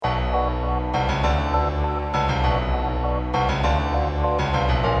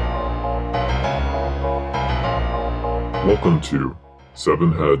welcome to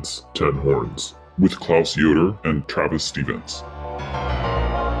Seven Heads, Ten Horns with Klaus Yoder and Travis Stevens.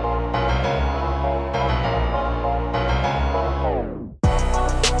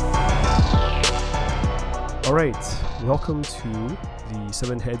 All right, welcome to the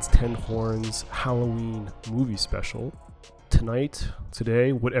Seven Heads, Ten Horns Halloween movie special.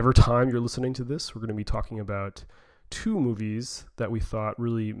 Today, whatever time you're listening to this, we're going to be talking about two movies that we thought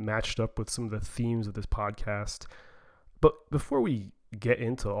really matched up with some of the themes of this podcast. But before we get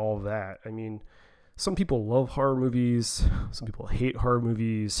into all of that, I mean, some people love horror movies, some people hate horror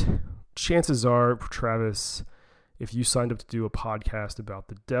movies. Chances are, Travis, if you signed up to do a podcast about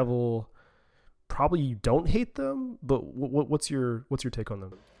the devil, probably you don't hate them, but what's your take on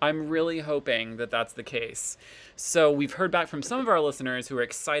them? I'm really hoping that that's the case. So we've heard back from some of our listeners who are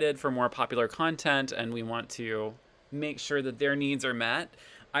excited for more popular content, and we want to make sure that their needs are met.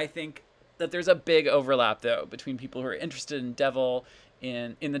 I think that there's a big overlap, though, between people who are interested in devil,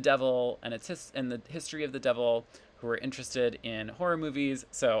 in the devil and and the history of the devil, who are interested in horror movies.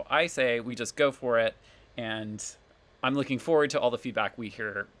 So I say we just go for it, and I'm looking forward to all the feedback we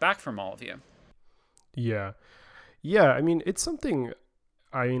hear back from all of you. Yeah. I mean, it's something.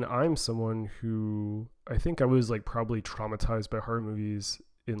 I mean, I'm someone who I think I was probably traumatized by horror movies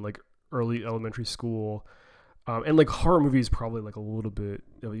in early elementary school. And horror movies probably a little bit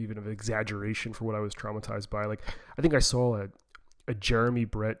of even of exaggeration for what I was traumatized by. I think I saw a Jeremy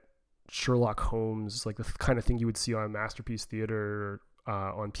Brett Sherlock Holmes, the kind of thing you would see on Masterpiece Theater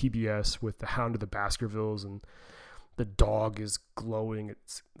on PBS with the Hound of the Baskervilles, and the dog is glowing.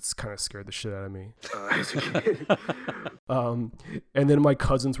 It's kind of scared the shit out of me as a kid. And then my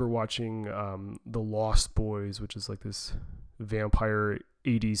cousins were watching The Lost Boys, which is this vampire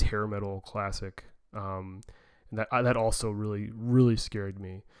 80s hair metal classic. And that also really scared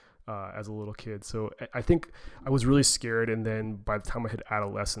me as a little kid. So I think I was really scared, and then by the time I hit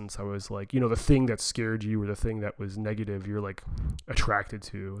adolescence, I was the thing that scared you or the thing that was negative, you're attracted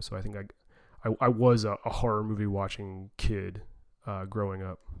to. So I think I was a horror movie watching kid growing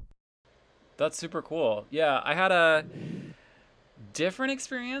up. That's super cool. Yeah, I had a different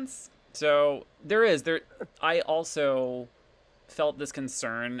experience. So I also felt this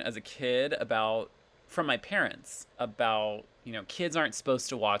concern as a kid from my parents about, kids aren't supposed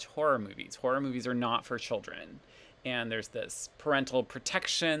to watch horror movies. Horror movies are not for children. And there's this parental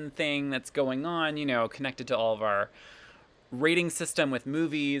protection thing that's going on, connected to all of our rating system with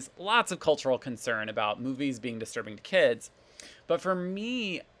movies. Lots of cultural concern about movies being disturbing to kids. But for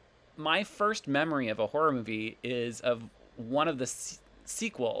me, my first memory of a horror movie is of one of the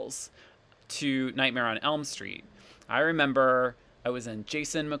sequels to Nightmare on Elm Street. I remember I was in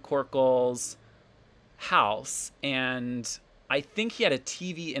Jason McCorkle's house, and I think he had a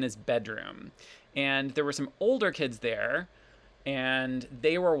TV in his bedroom, and there were some older kids there, and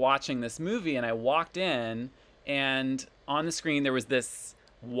they were watching this movie, and I walked in, and on the screen there was this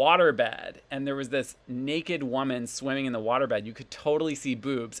waterbed, and there was this naked woman swimming in the waterbed. You could totally see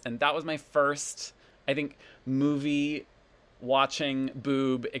boobs, and that was my first, I think, movie watching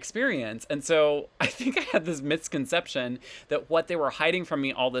boob experience. And so I think I had this misconception that what they were hiding from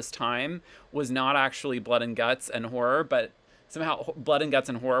me all this time was not actually blood and guts and horror, but somehow blood and guts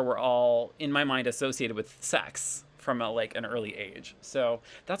and horror were all in my mind associated with sex from an early age. So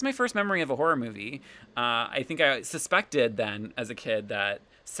that's my first memory of a horror movie. I think I suspected then as a kid that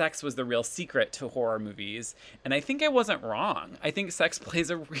sex was the real secret to horror movies, and I think I wasn't wrong. I think sex plays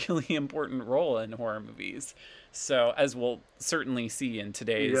a really important role in horror movies. So, as we'll certainly see in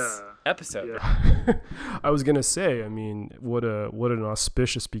today's episode. Yeah. I was going to say, I mean, what an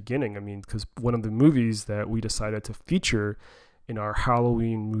auspicious beginning. I mean, because one of the movies that we decided to feature in our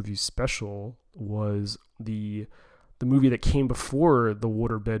Halloween movie special was the movie that came before the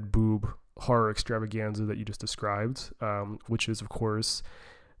waterbed boob horror extravaganza that you just described, which is, of course,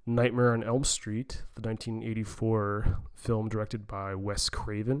 Nightmare on Elm Street, the 1984 film directed by Wes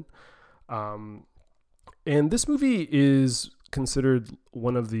Craven. And this movie is considered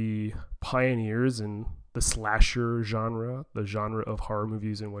one of the pioneers in the slasher genre, the genre of horror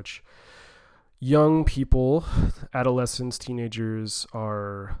movies in which young people, adolescents, teenagers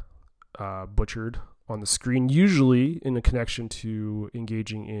are butchered on the screen, usually in a connection to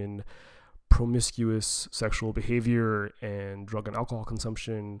engaging in promiscuous sexual behavior and drug and alcohol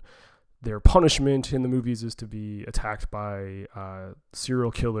consumption. Their punishment in the movies is to be attacked by serial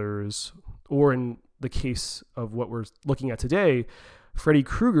killers, or in the case of what we're looking at today, Freddy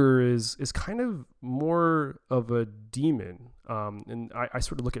Krueger is kind of more of a demon. And I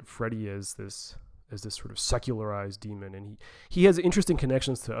sort of look at Freddy as this sort of secularized demon, and he has interesting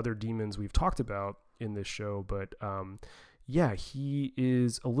connections to other demons we've talked about in this show, but yeah, he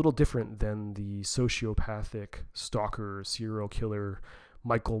is a little different than the sociopathic stalker, serial killer,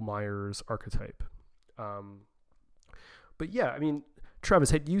 Michael Myers archetype. But yeah, I mean,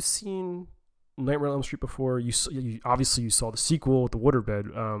 Travis, had you seen Nightmare on Elm Street before? Obviously you saw the sequel with the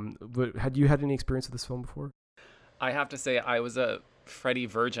waterbed, but had you had any experience with this film before? I have to say I was a Freddy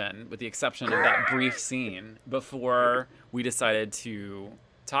virgin, with the exception of that brief scene before we decided to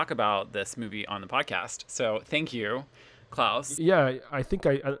talk about this movie on the podcast. So thank you, Klaus. Yeah, I think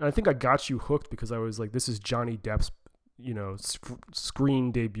I got you hooked because I was like, this is Johnny Depp's,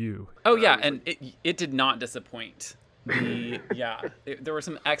 screen debut. Oh yeah, and it did not disappoint. There were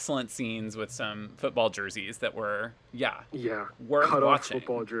some excellent scenes with some football jerseys that were worth cut watching. off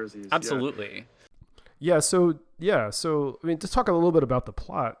football jerseys. Absolutely. So I mean, to talk a little bit about the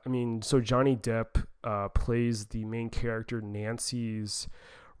plot. I mean, so Johnny Depp plays the main character, Nancy's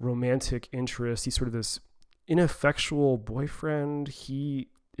romantic interest. He's sort of this ineffectual boyfriend. He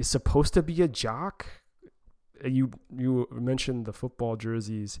is supposed to be a jock. You mentioned the football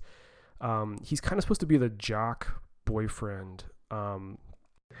jerseys. He's kind of supposed to be the jock boyfriend.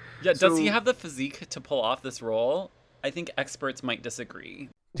 Does he have the physique to pull off this role? I think experts might disagree.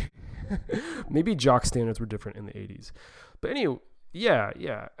 Maybe jock standards were different in the 80s. But anyway,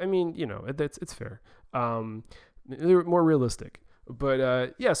 yeah. I mean, it's fair. They're more realistic.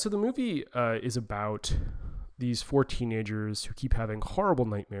 But so the movie is about these 4 teenagers who keep having horrible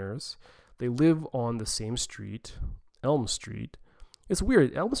nightmares. They live on the same street, Elm Street. It's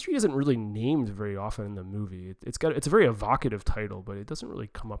weird. Elm Street isn't really named very often in the movie. It's a very evocative title, but it doesn't really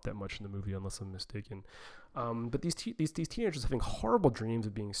come up that much in the movie unless I'm mistaken. But these teenagers are having horrible dreams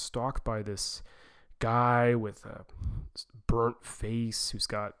of being stalked by this guy with a burnt face who's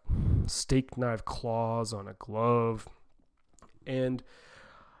got steak knife claws on a glove, and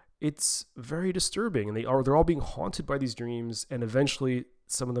it's very disturbing. And they're all being haunted by these dreams, and eventually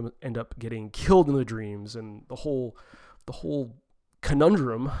some of them end up getting killed in the dreams. And the whole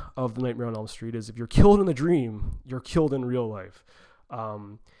conundrum of the Nightmare on Elm Street is if you're killed in the dream, you're killed in real life.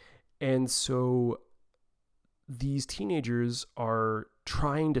 And so these teenagers are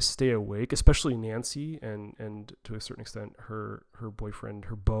trying to stay awake, especially Nancy and to a certain extent her boyfriend,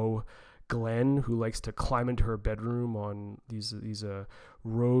 her beau, Glenn, who likes to climb into her bedroom on these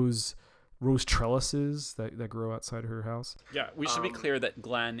rose trellises that grow outside her house. Yeah, we should be clear that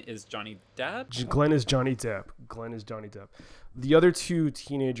Glenn is Johnny Depp. Glenn is Johnny Depp. The other 2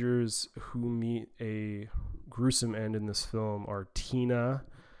 teenagers who meet a gruesome end in this film are Tina,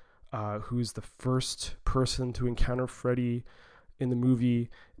 who's the first person to encounter Freddy in the movie,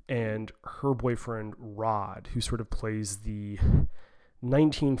 and her boyfriend Rod, who sort of plays the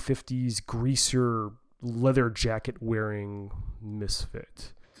 1950s greaser, leather jacket wearing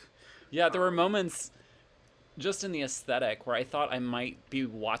misfit. Yeah, there were moments just in the aesthetic where I thought I might be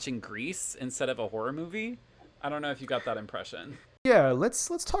watching Grease instead of a horror movie. I don't know if you got that impression. Yeah, let's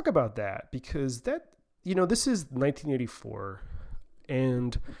talk about that, because this is 1984,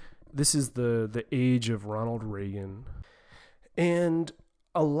 and this is the age of Ronald Reagan, and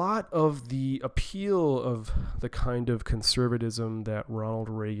a lot of the appeal of the kind of conservatism that Ronald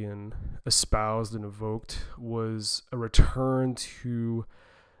Reagan espoused and evoked was a return to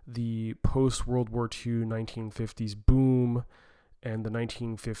the post-World War II 1950s boom and the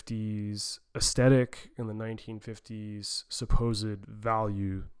 1950s aesthetic and the 1950s supposed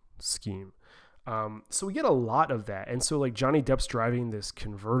value scheme. So we get a lot of that. And so like Johnny Depp's driving this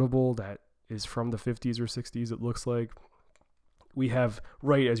convertible that is from the 50s or 60s, it looks like. We have,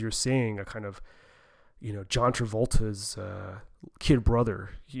 right as you're saying, a kind of, John Travolta's kid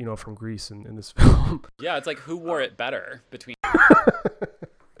brother, from Grease in this film. Yeah, it's like who wore it better between...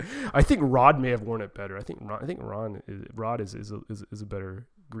 I think Rod may have worn it better. I think Rod is a better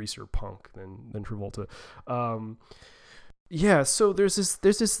greaser punk than Travolta. So there's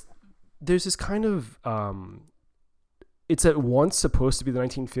this kind of it's at once supposed to be the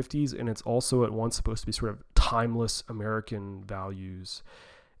 1950s, and it's also at once supposed to be sort of timeless American values.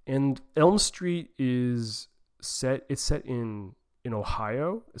 And Elm Street is set in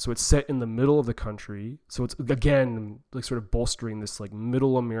Ohio, so it's set in the middle of the country. So it's again like sort of bolstering this like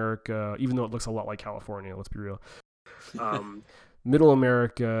middle America, even though it looks a lot like California. Let's be real. Middle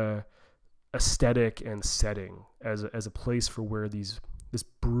America aesthetic and setting as a place for where this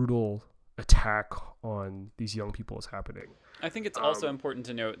brutal attack on these young people is happening. I think it's also important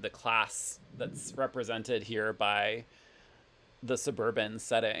to note the class that's represented here by the suburban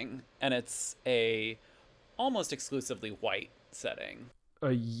setting, and it's a almost exclusively white setting.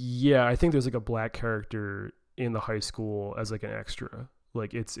 I think there's like a black character in the high school as like an extra.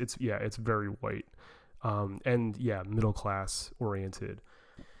 Like it's very white, and yeah, middle class oriented.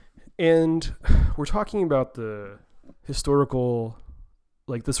 And we're talking about the historical,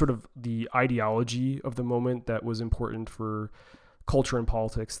 like the sort of the ideology of the moment that was important for culture and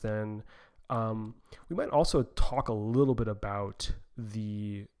politics then. We might also talk a little bit about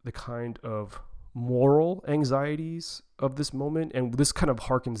the kind of moral anxieties of this moment, and this kind of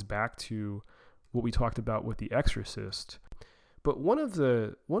harkens back to what we talked about with The Exorcist. But one of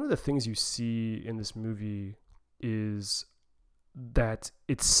the things you see in this movie is that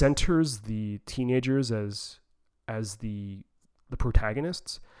it centers the teenagers as the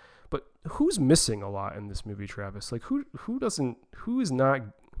protagonists. But who's missing a lot in this movie, Travis? Like who is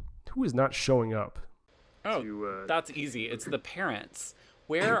not showing up? Oh, that's easy. It's the parents.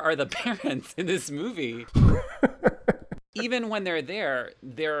 Where are the parents in this movie? Even when they're there,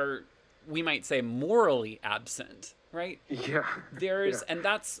 they're, we might say, morally absent, right? Yeah. And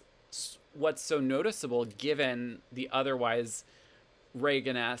that's what's so noticeable given the otherwise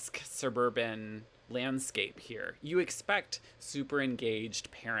Reagan-esque suburban landscape here. You expect super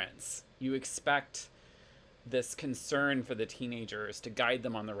engaged parents. You expect this concern for the teenagers to guide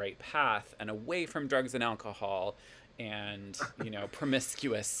them on the right path and away from drugs and alcohol and,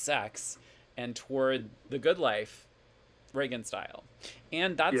 promiscuous sex and toward the good life, Reagan style.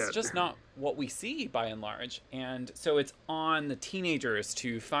 And that's just not what we see by and large. And so it's on the teenagers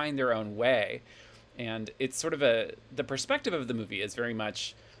to find their own way. And it's sort of the perspective of the movie is very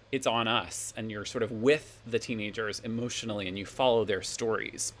much, it's on us, and you're sort of with the teenagers emotionally and you follow their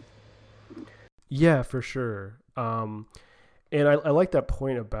stories. Yeah, for sure. And I like that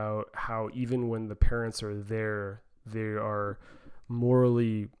point about how even when the parents are there, they are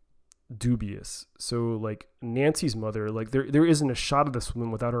morally dubious. So like Nancy's mother, like there isn't a shot of this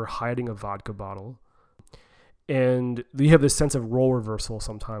woman without her hiding a vodka bottle. And you have this sense of role reversal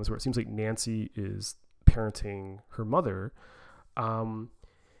sometimes where it seems like Nancy is parenting her mother.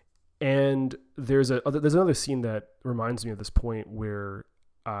 And there's another scene that reminds me of this point where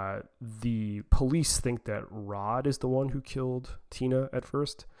the police think that Rod is the one who killed Tina at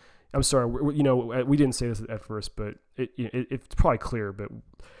first. I'm sorry, we didn't say this at first, but it's probably clear, but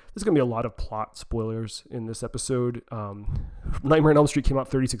there's going to be a lot of plot spoilers in this episode. Nightmare on Elm Street came out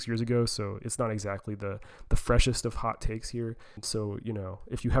 36 years ago, so it's not exactly the freshest of hot takes here. So,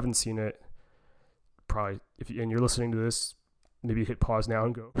 if you haven't seen it, probably, and you're listening to this, maybe hit pause now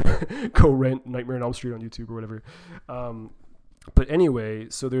and go rent Nightmare on Elm Street on YouTube or whatever. But anyway,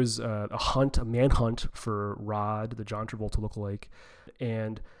 so there's a manhunt for Rod, the John Travolta lookalike,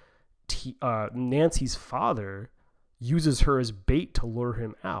 and Nancy's father uses her as bait to lure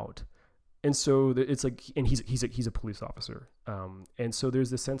him out. And so it's like, and he's a police officer. And so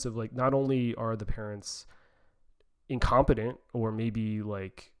there's this sense of like, not only are the parents incompetent or maybe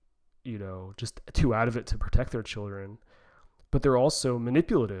like, just too out of it to protect their children, but they're also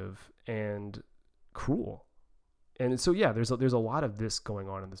manipulative and cruel. And so, yeah, there's a lot of this going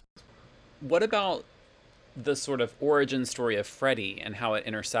on in this. What about the sort of origin story of Freddy and how it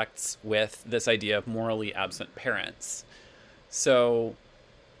intersects with this idea of morally absent parents? So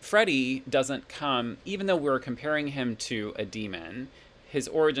Freddy doesn't come, even though we're comparing him to a demon, his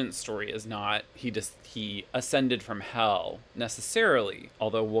origin story is not he ascended from hell necessarily,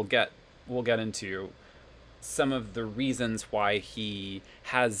 although we'll get into some of the reasons why he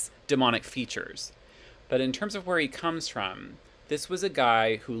has demonic features. But in terms of where he comes from, this was a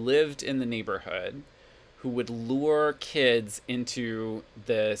guy who lived in the neighborhood, who would lure kids into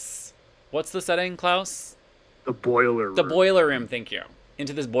this, what's the setting, Klaus? The boiler room. The boiler room, thank you.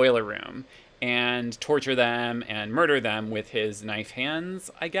 Into this boiler room and torture them and murder them with his knife hands,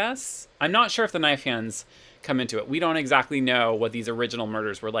 I guess. I'm not sure if the knife hands come into it. We don't exactly know what these original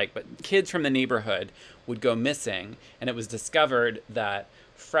murders were like, but kids from the neighborhood would go missing, and it was discovered that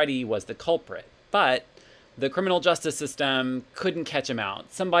Freddy was the culprit. But the criminal justice system couldn't catch him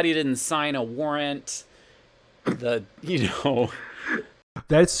out. Somebody didn't sign a warrant. That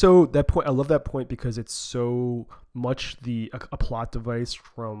point, I love that point because it's so much a plot device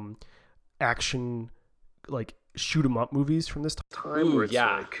from action, like shoot 'em up movies from this time. Where it's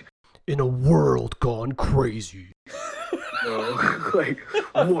like, in a world gone crazy. Like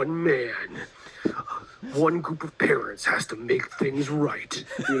one man, one group of parents has to make things right.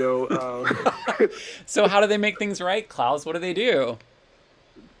 So how do they make things right, Klaus? What do they do?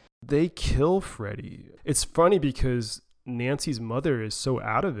 They kill Freddy. It's funny because Nancy's mother is so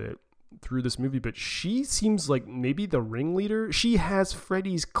out of it through this movie, but she seems like maybe the ringleader. She has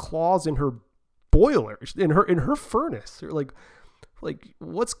Freddy's claws in her boiler, in her furnace. Like, like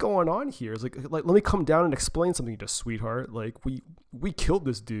what's going on here? It's like let me come down and explain something to sweetheart. Like we killed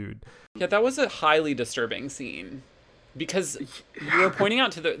this dude. Yeah, that was a highly disturbing scene because you were pointing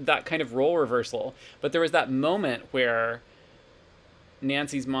out to that kind of role reversal, but there was that moment where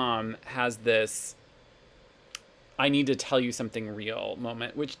Nancy's mom has this I need to tell you something real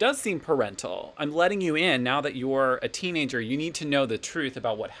moment, which does seem parental. I'm letting you in now that you're a teenager. You need to know the truth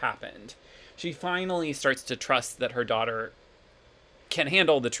about what happened. She finally starts to trust that her daughter can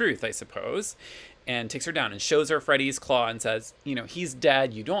handle the truth, I suppose, and takes her down and shows her Freddy's claw and says, he's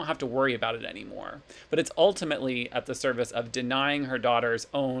dead. You don't have to worry about it anymore. But it's ultimately at the service of denying her daughter's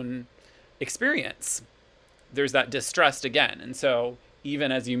own experience. There's that distrust again. And so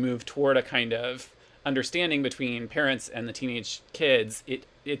even as you move toward a kind of understanding between parents and the teenage kids,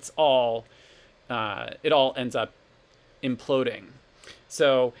 it all ends up imploding.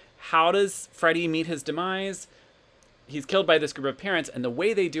 So how does Freddy meet his demise? He's killed by this group of parents, and the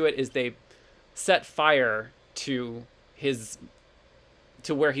way they do it is they set fire to the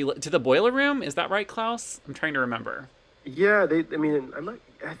boiler room. Is that right, Klaus? I'm trying to remember. Yeah,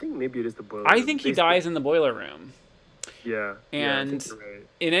 I think maybe it is the boiler room. I think he dies in the boiler room. Yeah. And I think you're right.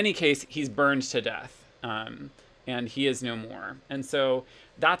 in any case, he's burned to death, and he is no more. And so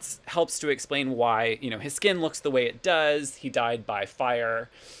that helps to explain why, his skin looks the way it does. He died by fire.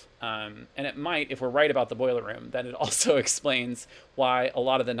 And it might, if we're right about the boiler room, then it also explains why a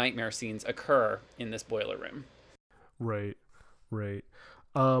lot of the nightmare scenes occur in this boiler room. Right.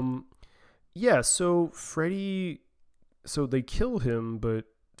 Yeah, so Freddy, so they kill him, but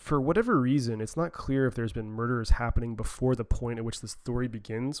for whatever reason, it's not clear if there's been murders happening before the point at which the story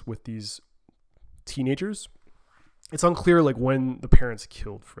begins with these teenagers. It's unclear like when the parents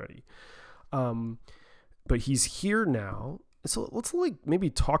killed Freddy. But he's here now. So let's like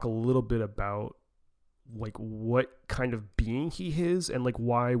maybe talk a little bit about like what kind of being he is and like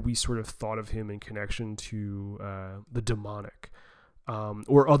why we sort of thought of him in connection to the demonic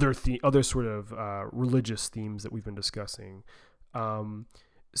or other sort of religious themes that we've been discussing.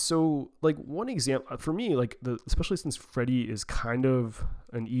 So like one example for me, like especially since Freddy is kind of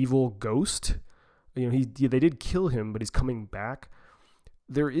an evil ghost, they did kill him, but he's coming back.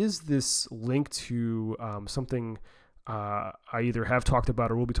 There is this link to something I either have talked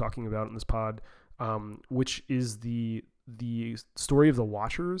about or will be talking about in this pod, which is the story of the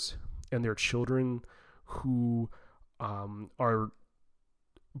Watchers and their children who are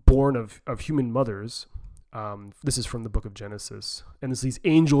born of human mothers. This is from the book of Genesis. And it's these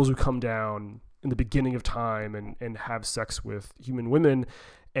angels who come down in the beginning of time and have sex with human women.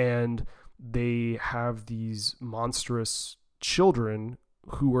 And they have these monstrous children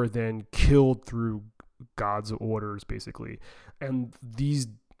who are then killed through God's orders, basically. And the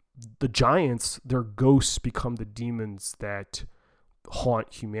giants, their ghosts become the demons that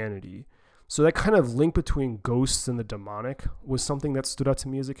haunt humanity. So that kind of link between ghosts and the demonic was something that stood out to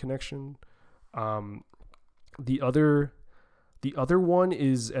me as a connection. The other one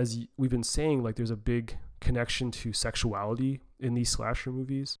is, as we've been saying, like there's a big connection to sexuality in these slasher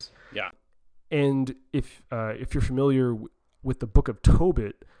movies. Yeah. And if you're familiar with the Book of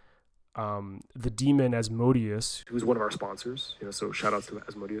Tobit, the demon Asmodeus, who's one of our sponsors, so shout out to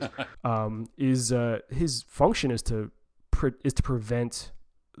Asmodeus, is his function is to prevent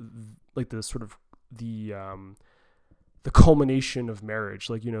like the sort of the culmination of marriage,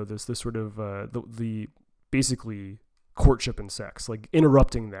 like this sort of the basically courtship and sex, like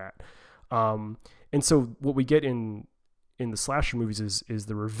interrupting that. And so what we get in the slasher movies is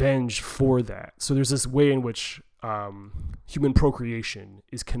the revenge for that. So there's this way in which human procreation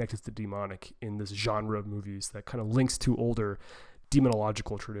is connected to demonic in this genre of movies that kind of links to older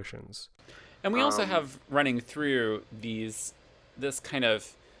demonological traditions. And we also have running through this kind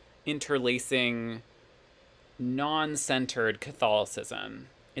of interlacing, non-centered Catholicism.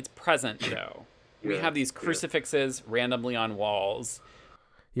 It's present though. We have these crucifixes randomly on walls.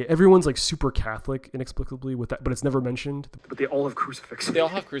 Yeah, everyone's like super Catholic inexplicably with that, but it's never mentioned. But they all have crucifixes. They all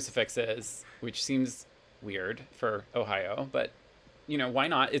have crucifixes, which seems weird for Ohio, but why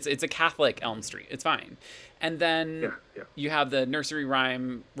not? It's a Catholic Elm Street. It's fine. And then you have the nursery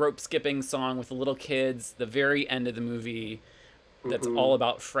rhyme rope skipping song with the little kids, the very end of the movie that's all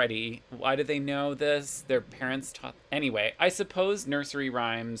about Freddy. Why do they know this? Their parents taught. Anyway, I suppose nursery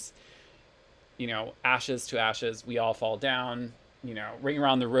rhymes, ashes to ashes, we all fall down, ring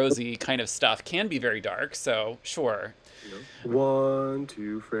around the rosy kind of stuff can be very dark. So sure. 1,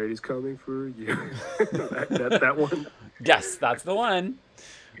 2, Freddy's coming for you. that one. Yes, that's the one.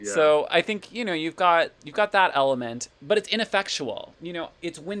 Yeah. So I think, you've got that element, but it's ineffectual.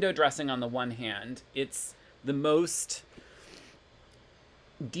 It's window dressing on the one hand. It's the most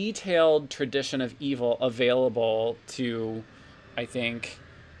detailed tradition of evil available to, I think,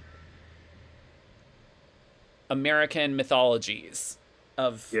 American mythologies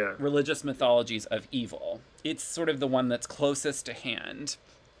of religious mythologies of evil. It's sort of the one that's closest to hand.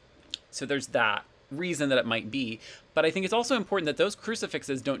 So there's that reason that it might be. But I think it's also important that those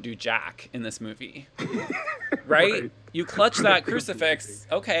crucifixes don't do jack in this movie. Right? You clutch that crucifix,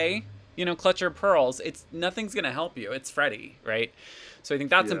 okay, you know, clutch your pearls. It's nothing's going to help you. It's Freddy, right? So I think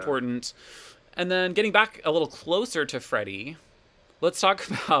that's important. And then getting back a little closer to Freddy, let's talk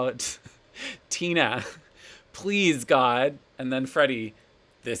about Tina. Please, God. And then Freddy,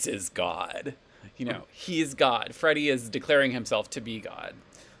 this is God. You know, he's God. Freddy is declaring himself to be God.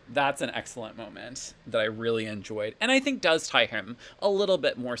 That's an excellent moment that I really enjoyed. And I think does tie him a little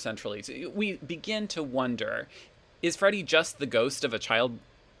bit more centrally. So we begin to wonder, is Freddy just the ghost of a child,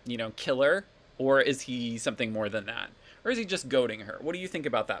 you know, killer? Or is he something more than that? Or is he just goading her? What do you think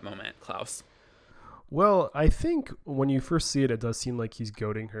about that moment, Klaus? Well, I think when you first see it, it does seem like he's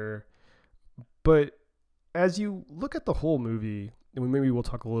goading her. But as you look at the whole movie, and maybe we'll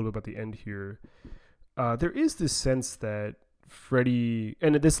talk a little bit about the end here, there is this sense that Freddy,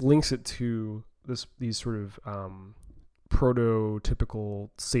 and this links it to these sort of prototypical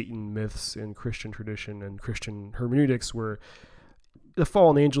Satan myths in Christian tradition and Christian hermeneutics, where the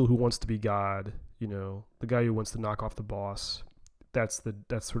fallen angel who wants to be God, you know, the guy who wants to knock off the boss, that's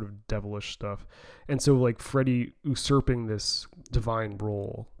sort of devilish stuff. And so like Freddy usurping this divine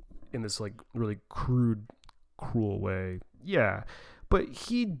role in this like really crude, cruel way. Yeah. But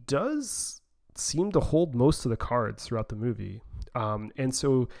he does seem to hold most of the cards throughout the movie. And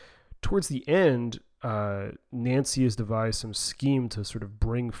so towards the end, Nancy has devised some scheme to sort of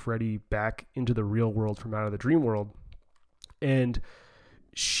bring Freddy back into the real world from out of the dream world. And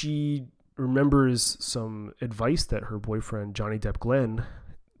she remembers some advice that her boyfriend, Johnny Depp Glenn,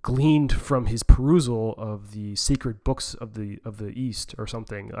 gleaned from his perusal of the sacred books of the East or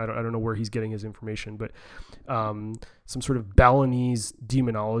something. I don't know where he's getting his information, but some sort of Balinese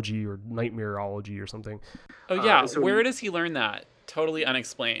demonology or nightmareology or something. Oh yeah, where does he learn that? Totally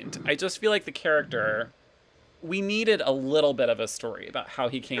unexplained. I just feel like the character, we needed a little bit of a story about how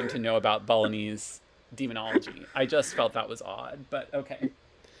he came to know about Balinese demonology. I just felt that was odd, but okay.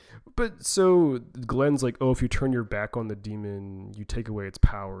 But so Glenn's like, oh, if you turn your back on the demon, you take away its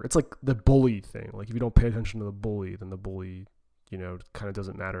power. It's like the bully thing. Like if you don't pay attention to the bully, then the bully, you know, kind of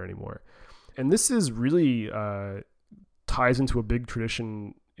doesn't matter anymore. And this is really ties into a big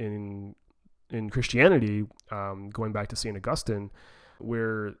tradition in Christianity, going back to St. Augustine,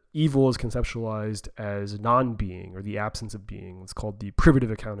 where evil is conceptualized as non-being or the absence of being. It's called the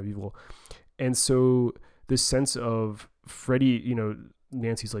privative account of evil. And so this sense of Freddy, you know,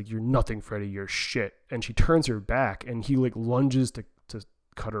 Nancy's like, you're nothing, Freddy, you're shit. And she turns her back and he like lunges to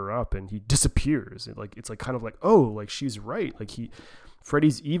cut her up and he disappears. And like, it's like kind of like, oh, like she's right. Like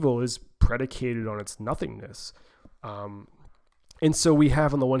Freddy's evil is predicated on its nothingness. And so we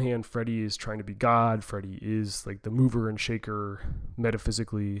have on the one hand, Freddy is trying to be God. Freddy is like the mover and shaker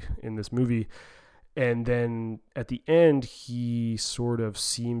metaphysically in this movie. And then at the end, he sort of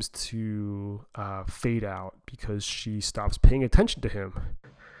seems to fade out because she stops paying attention to him.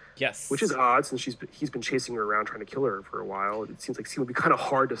 Yes. Which is odd since he's been chasing her around trying to kill her for a while. It seems like it would be kind of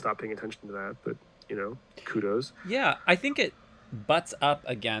hard to stop paying attention to that, but, you know, kudos. Yeah, I think it butts up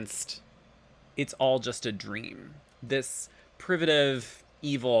against it's all just a dream. This privative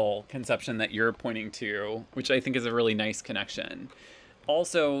evil conception that you're pointing to, which I think is a really nice connection.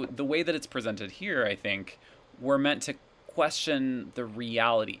 Also, the way that it's presented here, I think, we're meant to question the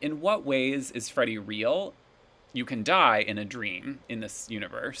reality. In what ways is Freddy real? You can die in a dream in this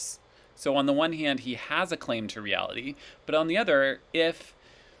universe. So on the one hand, he has a claim to reality, but on the other, if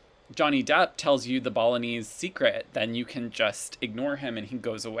Johnny Depp tells you the Balinese secret, then you can just ignore him and he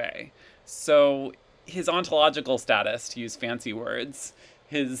goes away. So his ontological status, to use fancy words,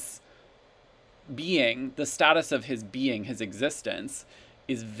 his being, the status of his being, his existence,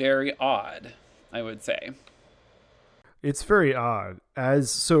 is very odd, I would say. It's very odd. As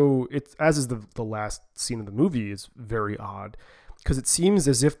is the last scene of the movie is very odd because it seems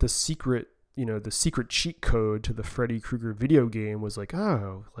as if the secret cheat code to the Freddy Krueger video game was like,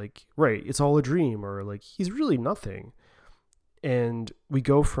 oh, like, right, it's all a dream, or like he's really nothing. And we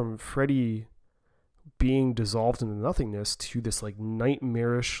go from Freddy being dissolved into nothingness to this like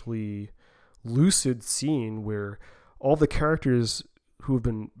nightmarishly lucid scene where all the characters who have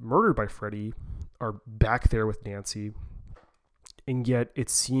been murdered by Freddy are back there with Nancy, and yet it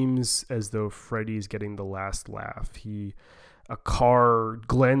seems as though Freddy's getting the last laugh. He a car,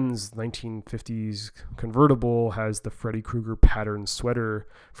 Glenn's 1950s convertible, has the Freddy Krueger pattern sweater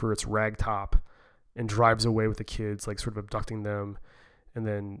for its rag top and drives away with the kids, like sort of abducting them. And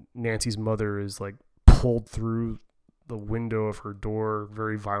then Nancy's mother is like pulled through the window of her door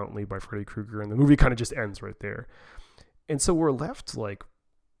very violently by Freddy Krueger. And the movie kind of just ends right there. And so we're left like,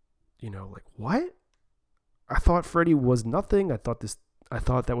 like, what? I thought Freddy was nothing. I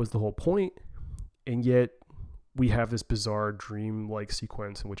thought that was the whole point. And yet we have this bizarre dream-like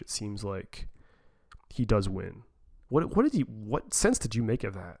sequence in which it seems like he does win. What sense did you make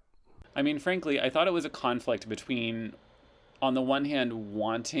of that? I mean, frankly, I thought it was a conflict between, on the one hand,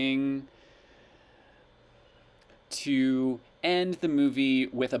 wanting to end the movie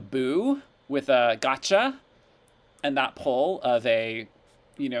with a boo, with a gotcha, and that pull of a,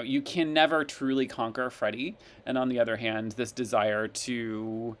 you can never truly conquer Freddy. And on the other hand, this desire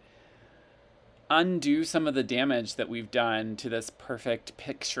to undo some of the damage that we've done to this perfect,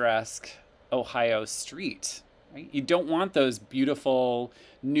 picturesque Ohio street, right? You don't want those beautiful,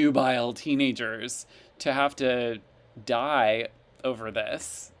 nubile teenagers to have to die over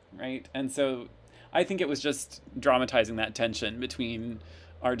this, right? And so I think it was just dramatizing that tension between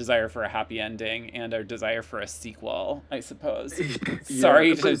our desire for a happy ending and our desire for a sequel, I suppose.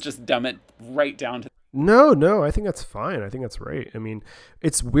 Sorry to just dumb it right down to... No, I think that's fine. I think that's right. I mean,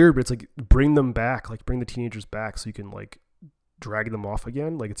 it's weird, but it's like bring them back, like bring the teenagers back so you can like drag them off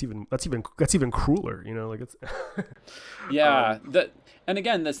again. Like that's even crueler, like it's yeah. And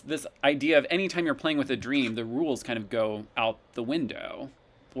again, this idea of anytime you're playing with a dream, the rules kind of go out the window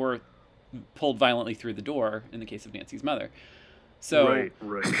or pulled violently through the door in the case of Nancy's mother. So right.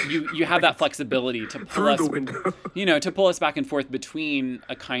 you have that flexibility to pull us, to pull us back and forth between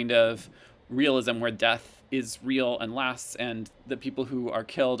a kind of realism where death is real and lasts, and the people who are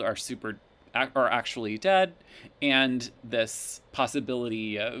killed are actually dead, and this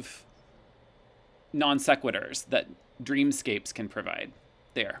possibility of non sequiturs that dreamscapes can provide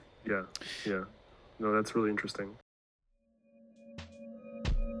there. Yeah. No, that's really interesting.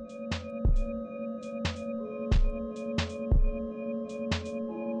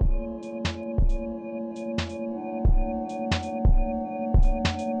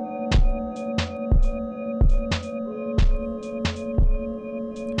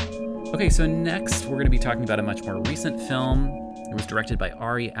 Okay, so next we're going to be talking about a much more recent film. It was directed by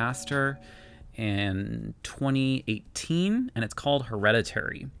Ari Aster in 2018, and it's called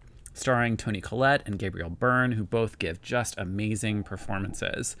Hereditary, starring Toni Collette and Gabriel Byrne, who both give just amazing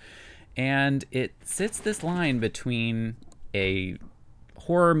performances. And it sits this line between a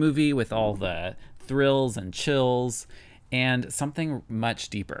horror movie with all the thrills and chills and something much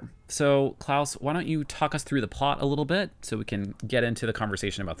deeper. So, Klaus, why don't you talk us through the plot a little bit so we can get into the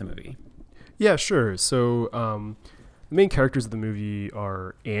conversation about the movie? Yeah, sure. So the main characters of the movie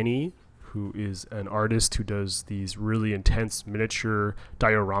are Annie, who is an artist who does these really intense miniature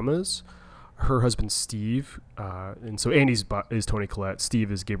dioramas. Her husband, Steve, and so Annie's is Toni Collette.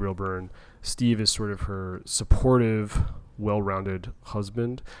 Steve is Gabriel Byrne. Steve is sort of her supportive, well-rounded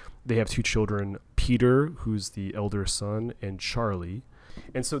husband. They have two children, Peter, who's the elder son, and Charlie.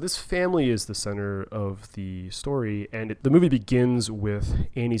 And so this family is the center of the story, and the movie begins with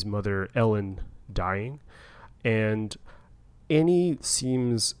Annie's mother, Ellen, dying. And Annie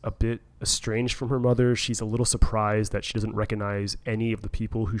seems a bit estranged from her mother. She's a little surprised that she doesn't recognize any of the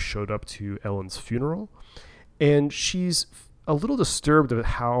people who showed up to Ellen's funeral. And she's a little disturbed at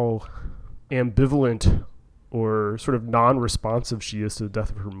how ambivalent or sort of non-responsive she is to the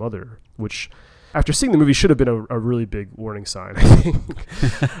death of her mother, which, after seeing the movie, should have been a really big warning sign, I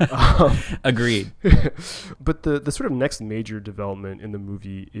think. Agreed. But the sort of next major development in the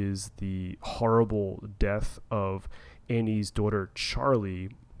movie is the horrible death of Annie's daughter,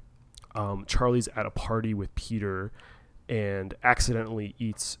 Charlie. Charlie's at a party with Peter and accidentally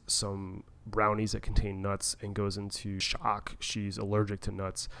eats some brownies that contain nuts and goes into shock. She's allergic to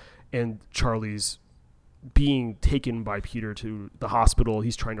nuts. And Charlie's being taken by Peter to the hospital.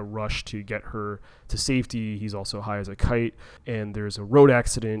 He's trying to rush to get her to safety. He's also high as a kite, and there's a road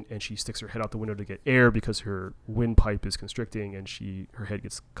accident, and she sticks her head out the window to get air because her windpipe is constricting, and her head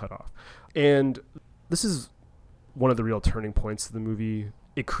gets cut off. And this is one of the real turning points of the movie.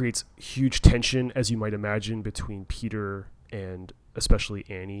 It creates huge tension, as you might imagine, between Peter and especially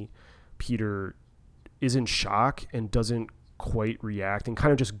Annie. Peter is in shock and doesn't quite react and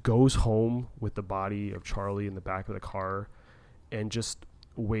kind of just goes home with the body of Charlie in the back of the car and just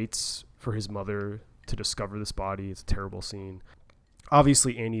waits for his mother to discover this body. It's a terrible scene.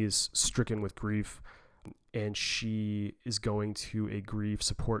 Obviously, Annie is stricken with grief. and she is going to a grief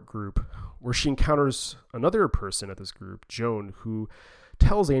support group where she encounters another person at this group, Joan, who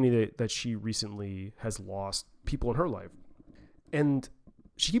tells Annie that she recently has lost people in her life. And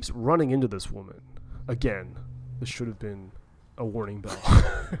she keeps running into this woman. Again, this should have been a warning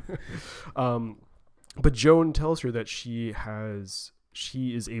bell. But Joan tells her that she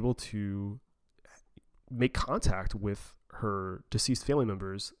is able to make contact with her deceased family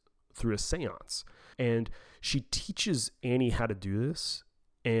members through a seance. And she teaches Annie how to do this.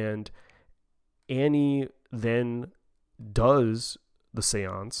 And Annie then does the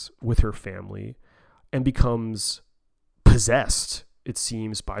seance with her family and becomes possessed, it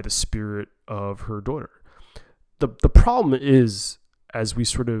seems, by the spirit of her daughter. The problem is, as we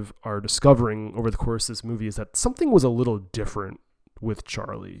sort of are discovering over the course of this movie, is that something was a little different with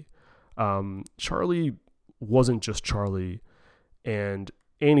Charlie. Charlie wasn't just Charlie, and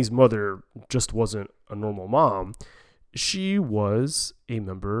Annie's mother just wasn't a normal mom. She was a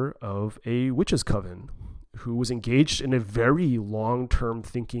member of a witches' coven who was engaged in a very long-term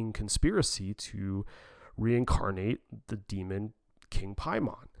thinking conspiracy to reincarnate the demon King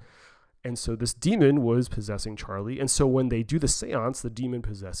Paimon. And so this demon was possessing Charlie. And so when they do the seance, the demon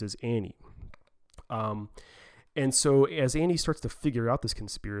possesses Annie. And so as Annie starts to figure out this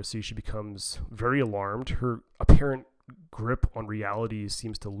conspiracy, she becomes very alarmed. Her apparent grip on reality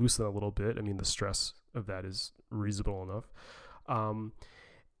seems to loosen a little bit. I mean, the stress of that is reasonable enough.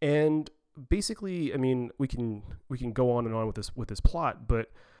 And basically, I mean, we can go on and on with this plot,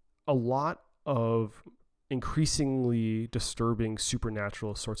 but a lot of increasingly disturbing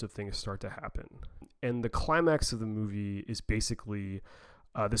supernatural sorts of things start to happen. And the climax of the movie is basically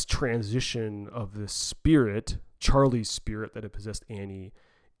this transition of the spirit, Charlie's spirit that had possessed Annie,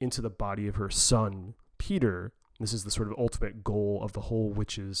 into the body of her son, Peter. This is the sort of ultimate goal of the whole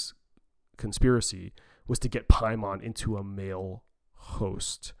witches conspiracy, was to get Paimon into a male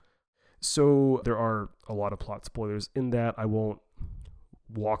host. So there are a lot of plot spoilers in that. I won't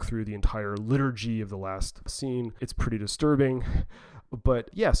walk through the entire liturgy of the last scene. It's pretty disturbing. But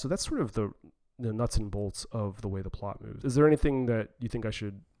yeah, so that's sort of the nuts and bolts of the way the plot moves. Is there anything that you think I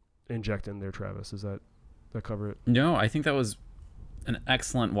should inject in there, Travis? Is that cover it? No, I think that was an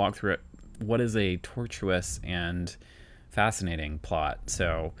excellent walkthrough. What is a tortuous and fascinating plot.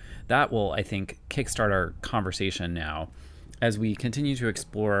 So that will, I think, kickstart our conversation now as we continue to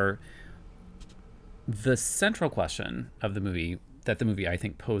explore the central question of the movie that the movie, I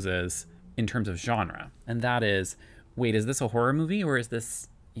think, poses in terms of genre. And that is, wait, is this a horror movie or is this,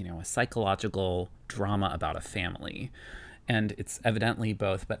 a psychological drama about a family? And it's evidently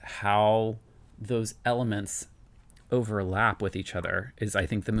both, but how those elements overlap with each other is, I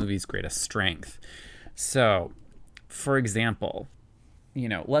think, the movie's greatest strength. So, for example,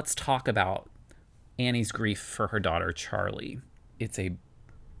 let's talk about Annie's grief for her daughter, Charlie. It's a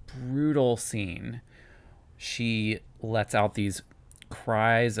brutal scene. She lets out these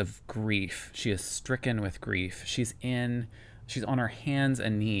cries of grief. She is stricken with grief. She's on her hands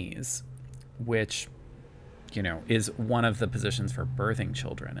and knees, which, is one of the positions for birthing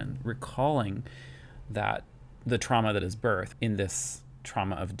children, and recalling that the trauma that is birth in this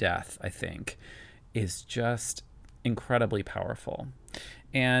trauma of death, I think, is just incredibly powerful.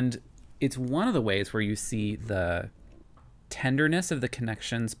 And it's one of the ways where you see the tenderness of the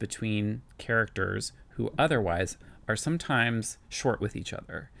connections between characters who otherwise are sometimes short with each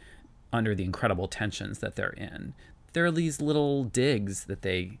other under the incredible tensions that they're in. There are these little digs that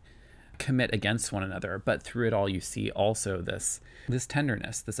they commit against one another, but through it all you see also this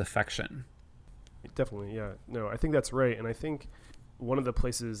tenderness, this affection. Definitely, yeah. No, I think that's right. And I think one of the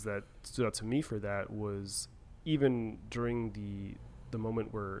places that stood out to me for that was even during the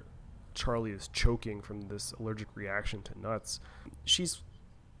moment where Charlie is choking from this allergic reaction to nuts,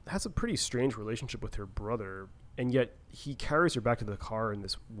 has a pretty strange relationship with her brother, and yet he carries her back to the car in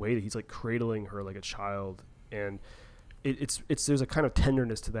this way that he's like cradling her like a child. And it's there's a kind of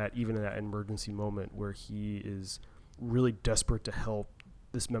tenderness to that, even in that emergency moment where he is really desperate to help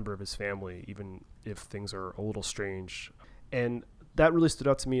this member of his family, even if things are a little strange. And that really stood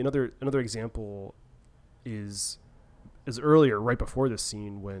out to me. Another example is earlier, right before this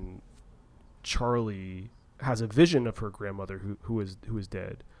scene, when Charlie has a vision of her grandmother who is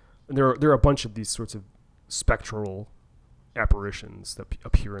dead. And there are a bunch of these sorts of spectral apparitions that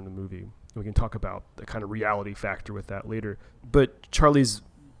appear in the movie. We can talk about the kind of reality factor with that later. But Charlie's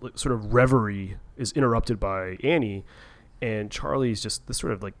sort of reverie is interrupted by Annie, and Charlie's just this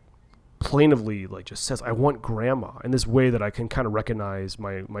sort of like plaintively like just says, "I want grandma," in this way that I can kind of recognize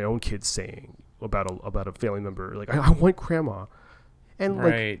my own kids saying about a family member, like, I want grandma. And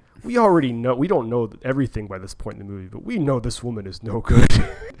Right. like we already know, we don't know everything by this point in the movie, but we know this woman is no good.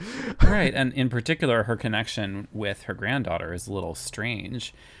 Right. And in particular, her connection with her granddaughter is a little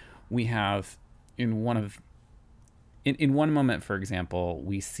strange. We have in one moment, for example,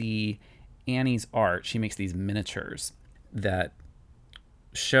 we see Annie's art. She makes these miniatures that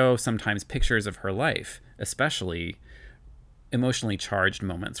show sometimes pictures of her life, especially emotionally charged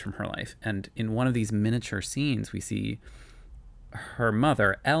moments from her life. And in one of these miniature scenes, we see her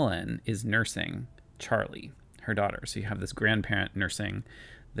mother, Ellen, is nursing Charlie, her daughter. So you have this grandparent nursing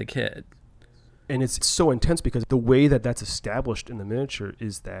the kid. And it's so intense because the way that that's established in the miniature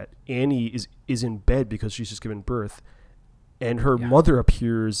is that Annie is in bed because she's just given birth, and her mother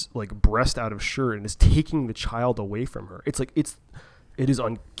appears like breast out of shirt and is taking the child away from her. It's like it is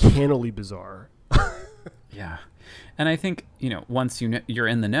uncannily bizarre. Yeah. And I think, once you're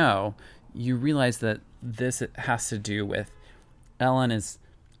in the know, you realize that this has to do with Ellen is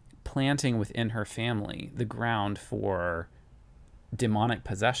planting within her family the ground for demonic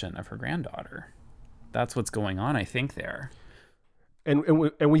possession of her granddaughter. That's what's going on, I think, there. And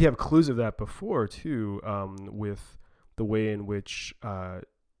we have clues of that before too, with the way in which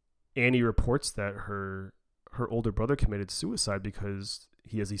Annie reports that her older brother committed suicide because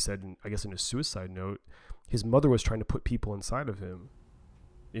as he said, I guess in his suicide note, his mother was trying to put people inside of him.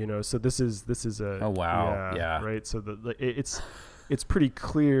 So this is a Oh wow, yeah. Right. So it's pretty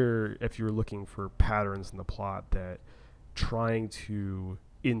clear if you're looking for patterns in the plot that trying to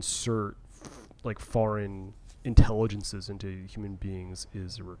insert like foreign intelligences into human beings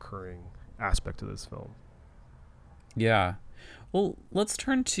is a recurring aspect of this film. Yeah. Well, let's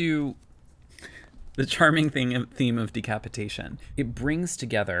turn to the charming theme of decapitation. It brings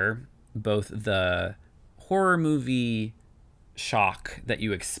together both the horror movie shock that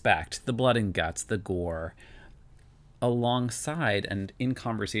you expect, the blood and guts, the gore, alongside and in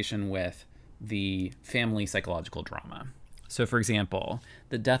conversation with the family psychological drama. So, for example,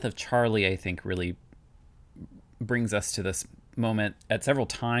 the death of Charlie, I think, really brings us to this moment at several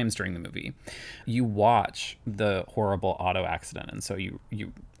times during the movie. You watch the horrible auto accident, and so you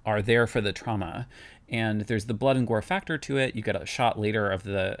are there for the trauma, and there's the blood and gore factor to it. You get a shot later of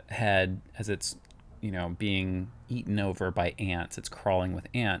the head as it's being eaten over by ants. It's crawling with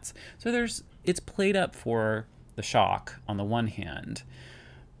ants. So it's played up for the shock on the one hand,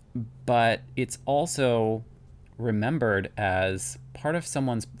 but it's also remembered as part of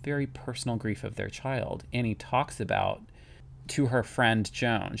someone's very personal grief of their child. Annie talks about to her friend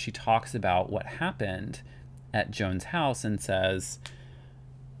Joan. She talks about what happened at Joan's house and says,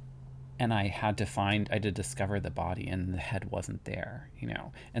 and I did discover the body and the head wasn't there,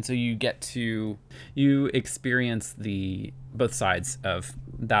 And so you experience both sides of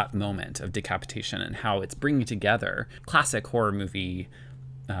that moment of decapitation and how it's bringing together classic horror movie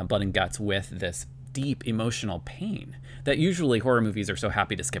blood and guts with this deep emotional pain that usually horror movies are so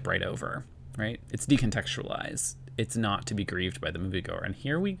happy to skip right over, right? It's decontextualized. It's not to be grieved by the moviegoer. And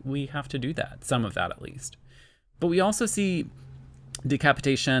here we have to do that, some of that at least. But we also see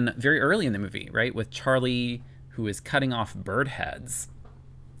decapitation very early in the movie, right? With Charlie, who is cutting off bird heads.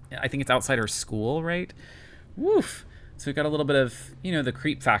 I think it's outside her school, right? Woof. So we've got a little bit of, the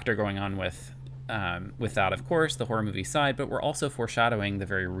creep factor going on with that, of course, the horror movie side, but we're also foreshadowing the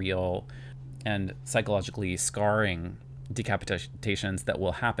very real and psychologically scarring decapitations that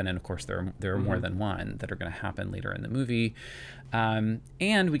will happen. And of course, there are more than one that are going to happen later in the movie.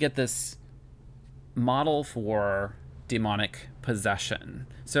 And we get this model for demonic possession.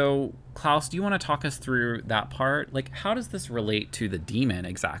 So, Klaus, do you want to talk us through that part? Like, how does this relate to the demon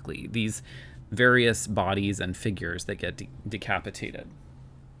exactly? These various bodies and figures that get decapitated.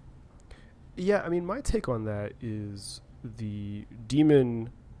 Yeah, I mean, my take on that is the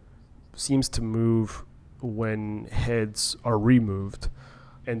demon seems to move when heads are removed.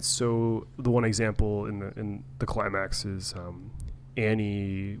 And so the one example in the climax is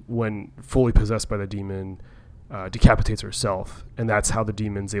Annie, when fully possessed by the demon, decapitates herself, and that's how the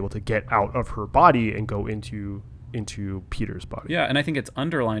demon's able to get out of her body and go into Peter's body. Yeah, and I think it's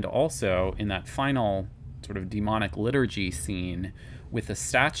underlined also in that final sort of demonic liturgy scene with the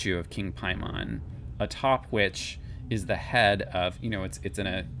statue of King Paimon, atop which is the head of, it's in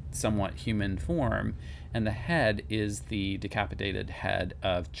a somewhat human form, and the head is the decapitated head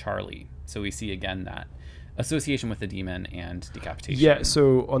of Charlie. So we see again that association with the demon and decapitation. Yeah,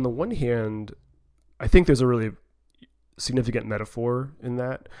 so on the one hand, I think there's a really significant metaphor in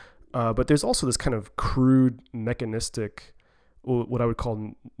that, but there's also this kind of crude mechanistic, what I would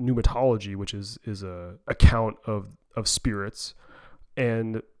call pneumatology, which is a account of spirits,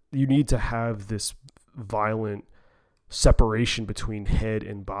 and you need to have this violent separation between head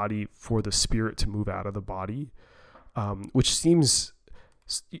and body for the spirit to move out of the body, which seems,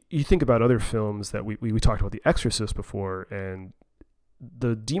 you think about other films that we talked about The Exorcist before, and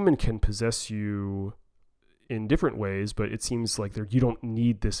the demon can possess you in different ways, but it seems like you don't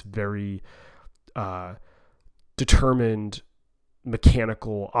need this very determined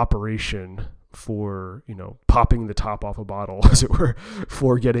mechanical operation for, popping the top off a bottle, as it were,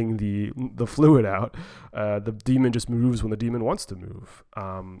 for getting the fluid out. The demon just moves when the demon wants to move.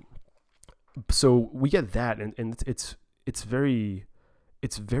 So we get that, and it's very,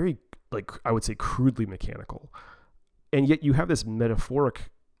 like, I would say, crudely mechanical, and yet you have this metaphoric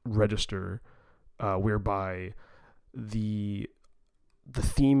register whereby the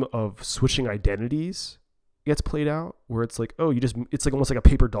theme of switching identities gets played out, where it's like, it's like almost like a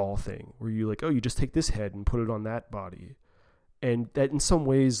paper doll thing, where you like, you just take this head and put it on that body, and that in some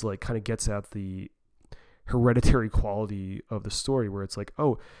ways like kind of gets at the hereditary quality of the story, where it's like,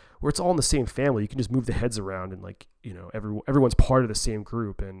 where it's all in the same family, you can just move the heads around, and like, everyone's part of the same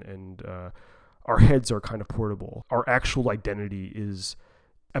group, and our heads are kind of portable. Our actual identity is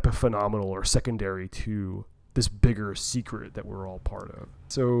epiphenomenal or secondary to this bigger secret that we're all part of.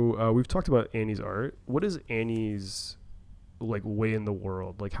 So we've talked about Annie's art. What is Annie's like way in the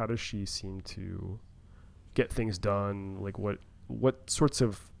world? Like, how does she seem to get things done? Like, what sorts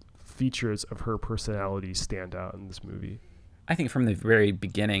of features of her personality stand out in this movie? I think from the very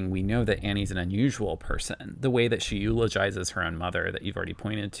beginning, we know that Annie's an unusual person. The way that she eulogizes her own mother that you've already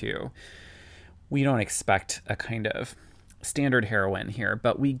pointed to, we don't expect a kind of standard heroine here,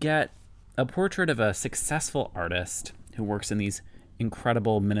 but we get a portrait of a successful artist who works in these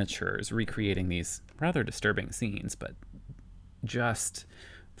incredible miniatures, recreating these rather disturbing scenes, but just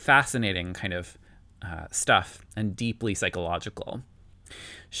fascinating kind of stuff, and deeply psychological.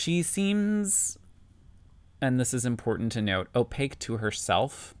 She seems, and this is important to note, opaque to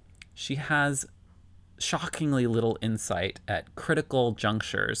herself. She has shockingly little insight at critical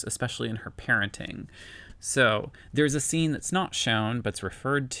junctures, especially in her parenting. So there's a scene that's not shown, but it's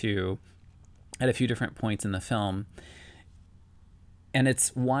referred to at a few different points in the film. And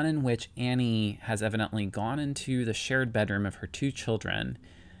it's one in which Annie has evidently gone into the shared bedroom of her two children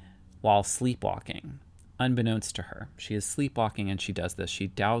while sleepwalking, unbeknownst to her. She is sleepwalking, and she does this. She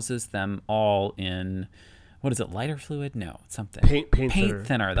douses them all in, what is it, lighter fluid? No, something. Paint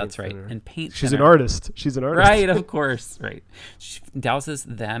thinner. That's right. Thinner. And paint She's thinner. an artist. She's an artist. Right, of course. Right. She douses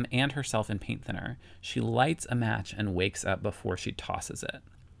them and herself in paint thinner. She lights a match and wakes up before she tosses it.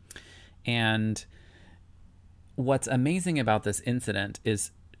 And what's amazing about this incident is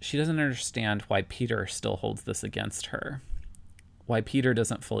she doesn't understand why Peter still holds this against her, why Peter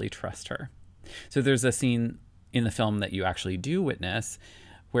doesn't fully trust her. So there's a scene in the film that you actually do witness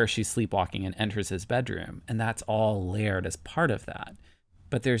where she's sleepwalking and enters his bedroom, and that's all layered as part of that.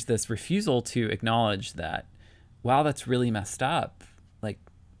 But there's this refusal to acknowledge that, wow, that's really messed up. Like,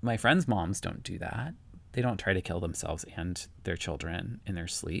 my friends' moms don't do that. They don't try to kill themselves and their children in their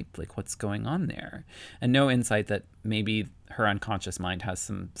sleep. Like, what's going on there? And no insight that maybe her unconscious mind has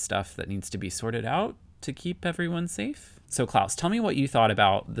some stuff that needs to be sorted out to keep everyone safe. So Klaus, tell me what you thought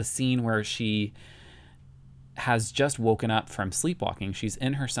about the scene where she has just woken up from sleepwalking. She's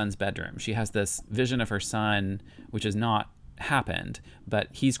in her son's bedroom. She has this vision of her son, which has not happened, but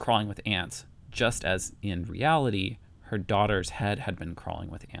he's crawling with ants, just as in reality, her daughter's head had been crawling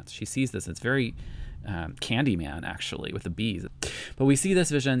with ants. She sees this. It's very Candyman, actually, with the bees. But we see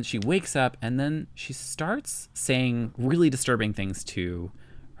this vision. She wakes up, and then she starts saying really disturbing things to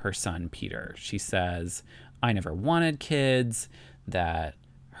her son, Peter. She says, I never wanted kids, that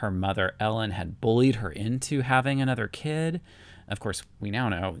her mother, Ellen, had bullied her into having another kid. Of course, we now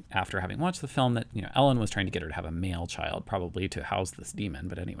know, after having watched the film, that Ellen was trying to get her to have a male child, probably to house this demon,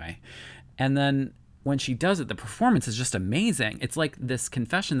 but anyway. And then when she does it, the performance is just amazing. It's like this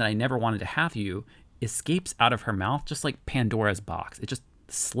confession that I never wanted to have you escapes out of her mouth, just like Pandora's box. It just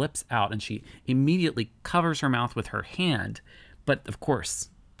slips out, and she immediately covers her mouth with her hand. But of course,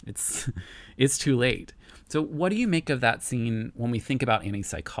 it's too late. So what do you make of that scene when we think about Annie's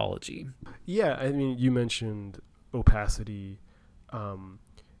psychology? Yeah, I mean, you mentioned opacity,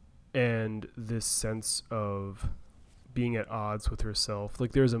 and this sense of being at odds with herself.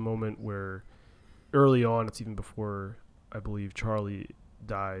 Like, there's a moment where early on, it's even before, I believe, Charlie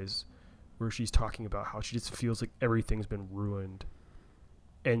dies, where she's talking about how she just feels like everything's been ruined.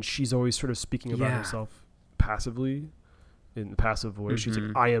 And she's always sort of speaking about herself passively, in the passive voice. She's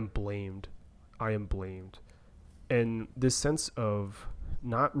like, I am blamed. I am blamed. And this sense of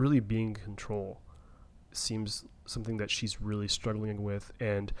not really being in control. seems something that she's really struggling with,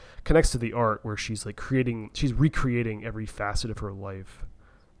 and connects to the art where she's like recreating every facet of her life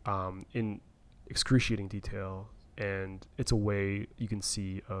in excruciating detail, and it's a way you can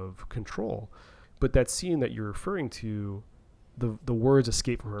see of control. But that scene that you're referring to, the words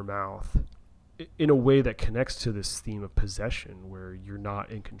escape from her mouth in a way that connects to this theme of possession, where you're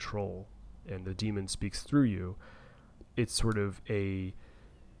not in control and the demon speaks through you. It's sort of a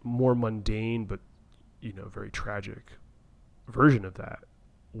more mundane but very tragic version of that,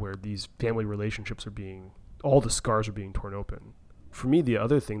 where these family relationships all the scars are being torn open. For me, the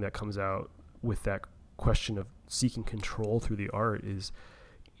other thing that comes out with that question of seeking control through the art is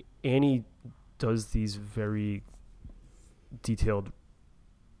Annie does these very detailed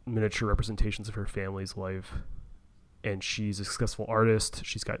miniature representations of her family's life, and she's a successful artist.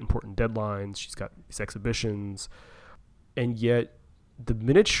 She's got important deadlines. She's got these exhibitions, and yet the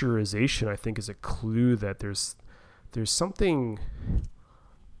miniaturization, I think, is a clue that there's something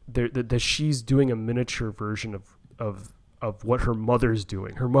there that she's doing a miniature version of what her mother's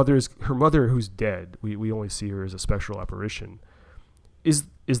doing. Her mother who's dead. We only see her as a spectral apparition. Is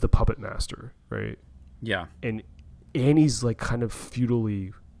the puppet master, right? Yeah. And Annie's like kind of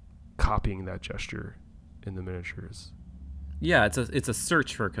futilely copying that gesture in the miniatures. Yeah, it's a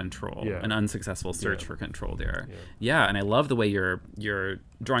search for control, an unsuccessful search for control there. Yeah, and I love the way you're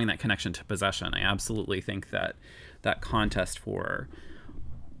drawing that connection to possession. I absolutely think that contest for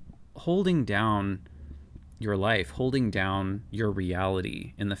holding down your life, holding down your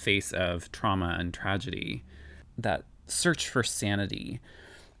reality in the face of trauma and tragedy, that search for sanity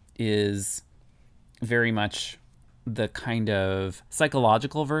is very much the kind of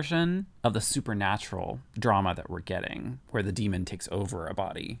psychological version of the supernatural drama that we're getting, where the demon takes over a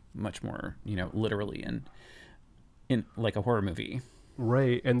body much more, literally in like a horror movie.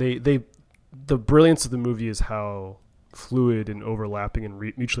 Right. And the brilliance of the movie is how fluid and overlapping and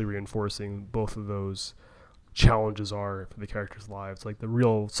mutually reinforcing both of those challenges are for the characters' lives, like the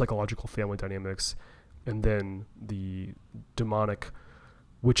real psychological family dynamics, and then the demonic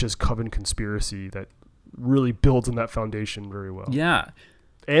witches coven conspiracy that really builds on that foundation very well. Yeah.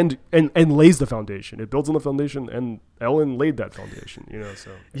 And lays the foundation. It builds on the foundation, and Ellen laid that foundation,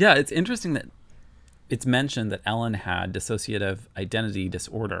 so. Yeah, it's interesting that it's mentioned that Ellen had dissociative identity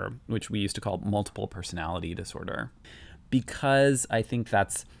disorder, which we used to call multiple personality disorder, because I think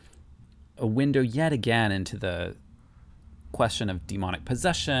that's a window yet again into the question of demonic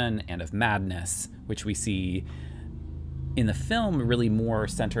possession and of madness, which we see in the film really more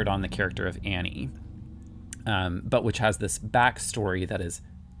centered on the character of Annie. But which has this backstory that is,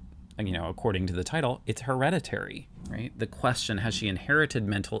 according to the title, it's hereditary, right? The question, has she inherited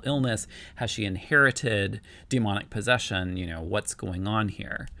mental illness? Has she inherited demonic possession? What's going on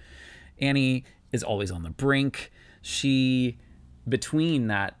here? Annie is always on the brink. She, between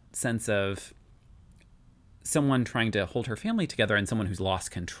that sense of someone trying to hold her family together and someone who's lost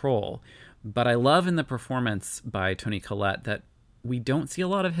control. But I love in the performance by Toni Collette that we don't see a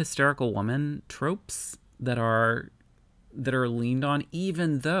lot of hysterical woman tropes that are leaned on,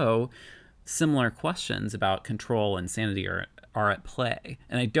 even though similar questions about control and sanity are at play.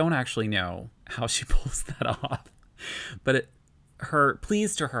 And I don't actually know how she pulls that off. But her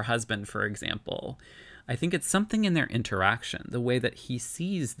pleas to her husband, for example, I think it's something in their interaction, the way that he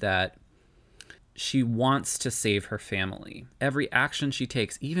sees that she wants to save her family. Every action she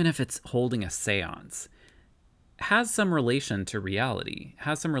takes, even if it's holding a seance, has some relation to reality,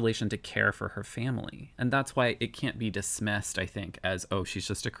 has some relation to care for her family. And that's why it can't be dismissed, I think, as, oh, she's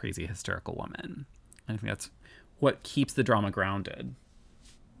just a crazy hysterical woman. I think that's what keeps the drama grounded.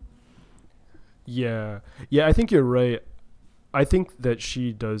 Yeah, I think you're right. I think that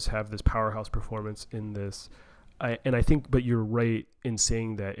she does have this powerhouse performance in this. But you're right in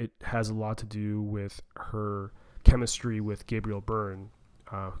saying that it has a lot to do with her chemistry with Gabriel Byrne,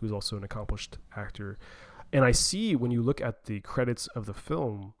 who's also an accomplished actor. And I see when you look at the credits of the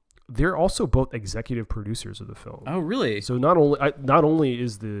film, they're also both executive producers of the film. Oh, really? So not only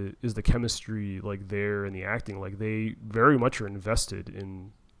is the chemistry like there and the acting, like they very much are invested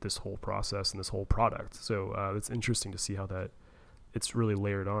in this whole process and this whole product. So it's interesting to see how that it's really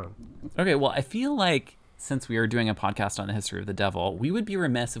layered on. Okay, well, I feel like since we are doing a podcast on the history of the devil, we would be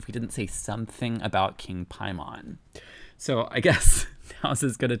remiss if we didn't say something about King Paimon. So I guess now's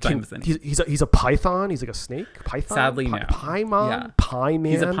as good a time as any. He's a python. He's like a snake. Python. Sadly, no. Paimon. Yeah. Pie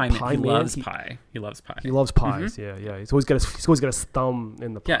man. He's a pie man. Pie He man. loves pie. He loves pie. He loves pies. Mm-hmm. Yeah. He's always got his thumb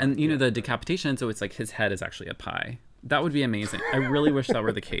in the pie. Yeah, and the decapitation. So it's like his head is actually a pie. That would be amazing. I really wish that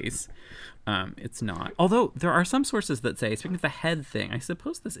were the case. It's not. Although there are some sources that say, speaking of the head thing, I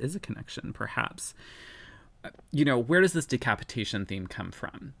suppose this is a connection, perhaps. where does this decapitation theme come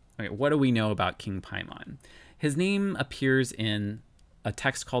from? Okay, what do we know about King Paimon? His name appears in a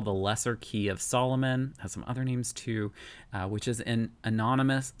text called the Lesser Key of Solomon, has some other names too, which is an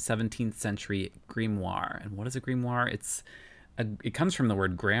anonymous 17th century grimoire. And what is a grimoire? It comes from the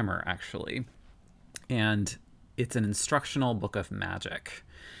word grammar, actually. And it's an instructional book of magic.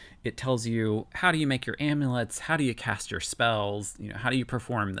 It tells you, how do you make your amulets? How do you cast your spells? How do you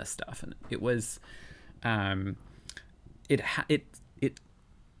perform this stuff? And it was, it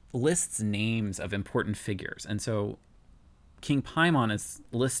lists names of important figures. And so King Paimon is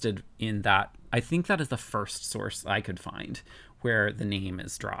listed in that. I think that is the first source I could find where the name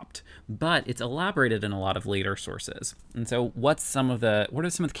is dropped, but it's elaborated in a lot of later sources. And so what are some of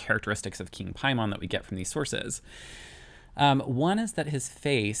the characteristics of King Paimon that we get from these sources? One is that his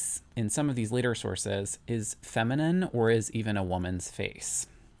face in some of these later sources is feminine or is even a woman's face.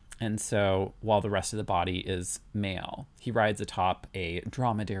 And so while the rest of the body is male, he rides atop a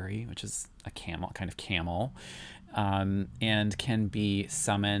dromedary, which is a camel, and can be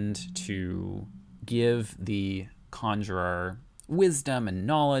summoned to give the conjurer wisdom and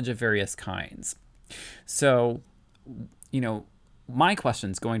knowledge of various kinds. So, my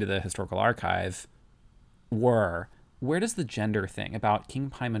questions going to the historical archive were, where does the gender thing about King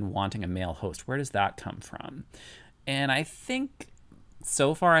Paimon wanting a male host, where does that come from? And I think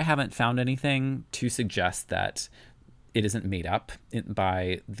so far I haven't found anything to suggest that it isn't made up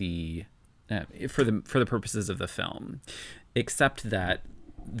by the for the purposes of the film, except that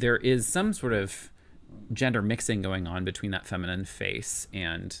there is some sort of gender mixing going on between that feminine face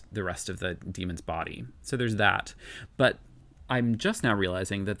and the rest of the demon's body. So there's that. But I'm just now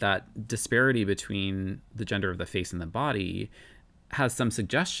realizing that disparity between the gender of the face and the body has some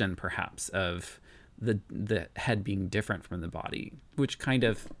suggestion, perhaps, of the head being different from the body, which kind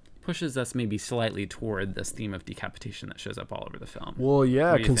of pushes us maybe slightly toward this theme of decapitation that shows up all over the film. Well,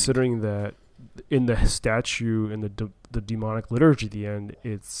 yeah, considering that in the statue in the demonic liturgy at the end,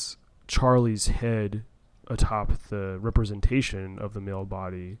 it's Charlie's head atop the representation of the male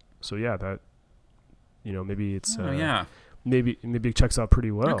body. So yeah, that maybe it's maybe it checks out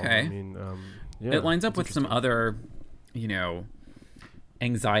pretty well. Okay. I mean, it lines up with some other,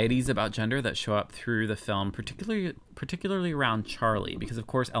 anxieties about gender that show up through the film, particularly around Charlie, because of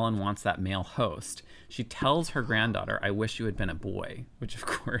course Ellen wants that male host. She tells her granddaughter, "I wish you had been a boy," which of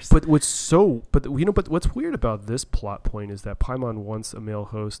course. But what's weird about this plot point is that Paimon wants a male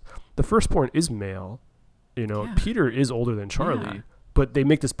host. The firstborn is male, Peter is older than Charlie, but they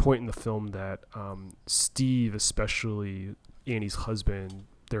make this point in the film that Steve, especially Annie's husband,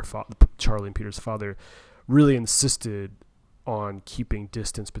 Charlie and Peter's father, really insisted on keeping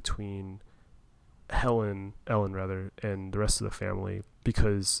distance between Ellen, and the rest of the family,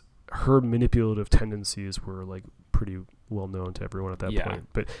 because her manipulative tendencies were like pretty well known to everyone at that point.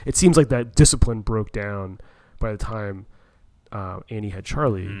 But it seems like that discipline broke down by the time Annie had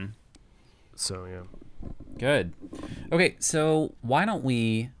Charlie. Mm-hmm. So yeah. Good. Okay, so why don't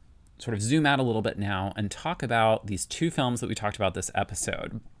we sort of zoom out a little bit now and talk about these two films that we talked about this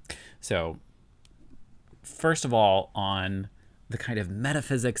episode. So first of all, on the kind of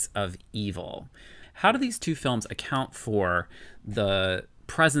metaphysics of evil. How do these two films account for the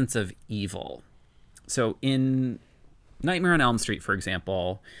presence of evil? So in Nightmare on Elm Street, for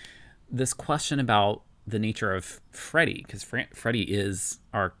example, this question about the nature of Freddy, because Freddy is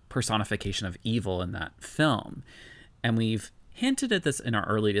our personification of evil in that film. And we've hinted at this in our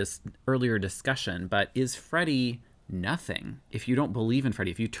earlier discussion, but is Freddy nothing? If you don't believe in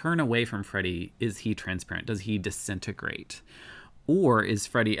Freddy, if you turn away from Freddy, is he transparent? Does he disintegrate? Or is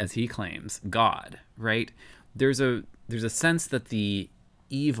Freddy, as he claims, God, right? There's a sense that the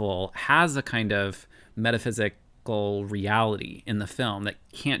evil has a kind of metaphysical reality in the film that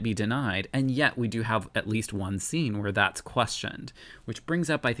can't be denied, and yet we do have at least one scene where that's questioned, which brings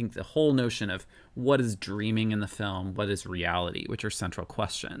up, I think, the whole notion of what is dreaming in the film, what is reality, which are central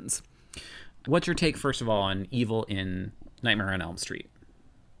questions. What's your take, first of all, on evil in Nightmare on Elm Street?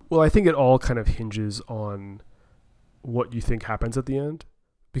 Well, I think it all kind of hinges on what you think happens at the end.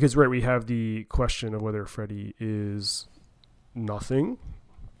 Because, right, we have the question of whether Freddy is nothing.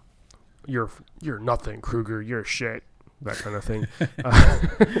 You're nothing, Krueger. You're shit. That kind of thing.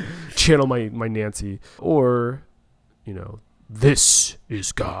 Channel my Nancy. Or, this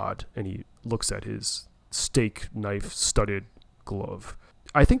is God. And he looks at his steak knife studded glove.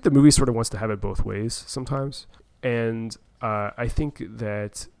 I think the movie sort of wants to have it both ways sometimes. And I think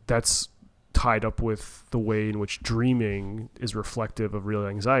that that's tied up with the way in which dreaming is reflective of real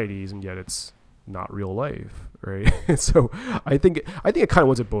anxieties, and yet it's not real life, right? So I think it kind of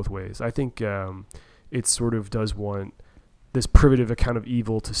wants it both ways. I think it sort of does want this privative account of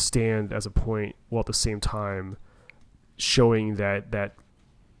evil to stand as a point, while at the same time showing that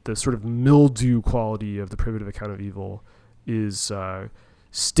the sort of mildew quality of the privative account of evil is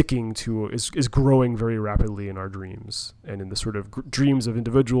is growing very rapidly in our dreams and in the sort of dreams of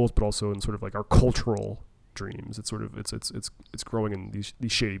individuals, but also in sort of like our cultural dreams. It's sort of it's growing in these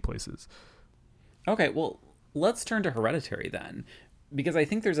shady places. Okay, well, let's turn to Hereditary then, because I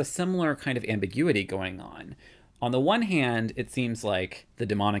think there's a similar kind of ambiguity going on. On the one hand, it seems like the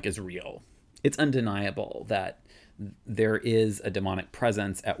demonic is real. It's undeniable that there is a demonic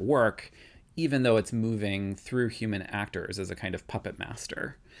presence at work, even though it's moving through human actors as a kind of puppet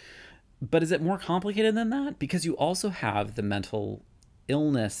master. But is it more complicated than that? Because you also have the mental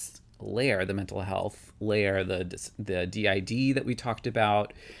illness layer, the mental health layer, the DID that we talked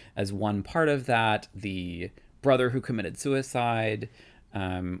about as one part of that, the brother who committed suicide,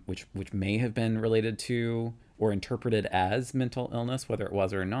 which may have been related to or interpreted as mental illness, whether it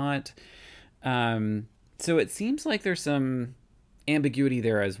was or not. So it seems like there's some ambiguity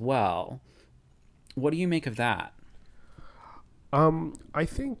there as well. What do you make of that? I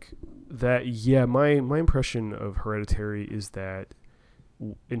think that, my impression of Hereditary is that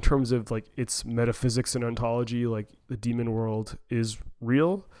in terms of like its metaphysics and ontology, like the demon world is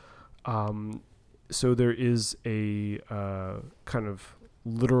real. So there is a kind of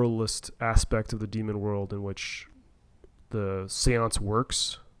literalist aspect of the demon world in which the seance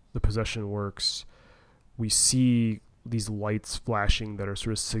works, the possession works. We see these lights flashing that are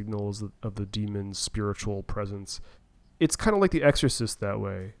sort of signals of the demon's spiritual presence. It's kind of like The Exorcist that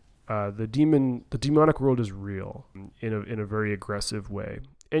way. The demonic world is real in a very aggressive way.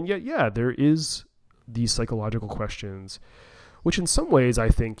 And yet, there is these psychological questions, which in some ways I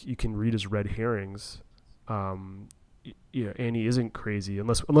think you can read as red herrings. Annie isn't crazy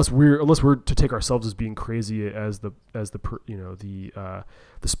unless we're to take ourselves as being crazy as the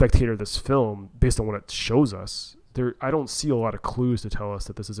spectator of this film based on what it shows us. I don't see a lot of clues to tell us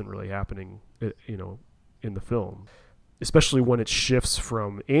that this isn't really happening, in the film, especially when it shifts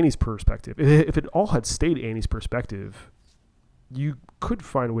from Annie's perspective. If it all had stayed Annie's perspective, you could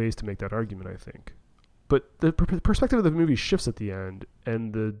find ways to make that argument, I think. But the perspective of the movie shifts at the end,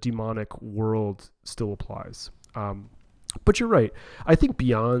 and the demonic world still applies. But you're right. I think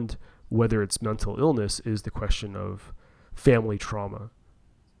beyond whether it's mental illness is the question of family trauma.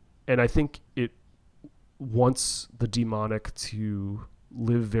 And I think it wants the demonic to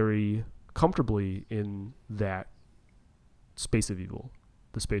live very comfortably in that space of evil,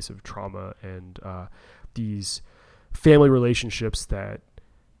 the space of trauma, and these family relationships that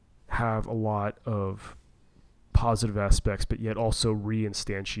have a lot of positive aspects, but yet also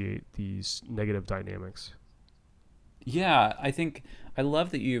reinstantiate these negative dynamics. Yeah, I love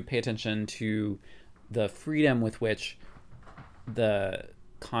that you pay attention to the freedom with which the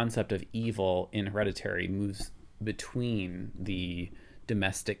concept of evil in Hereditary moves between the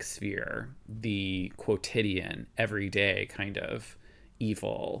domestic sphere, the quotidian, everyday kind of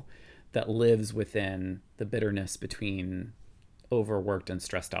evil that lives within the bitterness between overworked and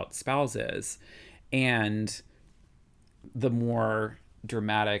stressed out spouses, and the more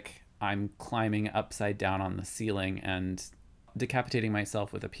dramatic, I'm climbing upside down on the ceiling and decapitating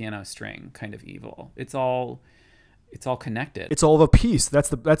myself with a piano string kind of evil. It's all connected. It's all of a piece. That's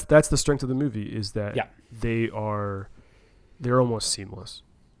the strength of the movie, is that they're almost seamless.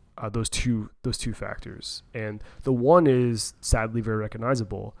 Those two factors, and the one is sadly very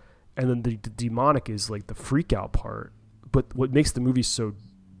recognizable, and then the demonic is like the freak out part. But what makes the movie so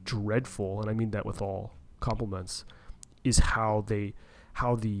dreadful, and I mean that with all compliments, is how the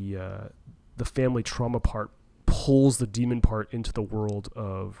family trauma part pulls the demon part into the world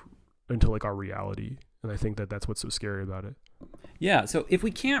into like our reality. And I think that's what's so scary about it. Yeah. So if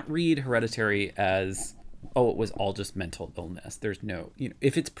we can't read Hereditary as, oh, it was all just mental illness, there's no,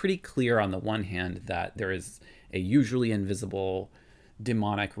 if it's pretty clear on the one hand that there is a usually invisible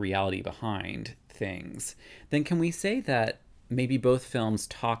demonic reality behind things, then can we say that maybe both films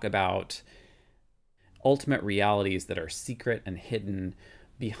talk about ultimate realities that are secret and hidden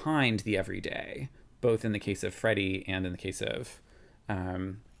behind the everyday, both in the case of Freddy and in the case of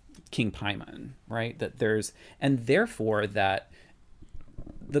King Paimon, right? And therefore that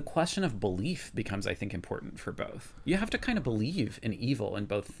the question of belief becomes, I think, important for both. You have to kind of believe in evil in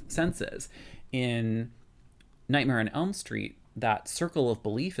both senses. In Nightmare on Elm Street, that circle of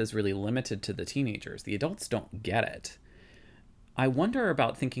belief is really limited to the teenagers. The adults don't get it. I wonder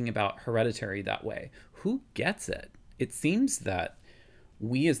about thinking about Hereditary that way. Who gets it? It seems that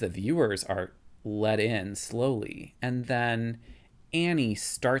we as the viewers are let in slowly, and then Annie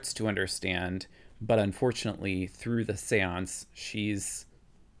starts to understand But unfortunately, through the seance, she's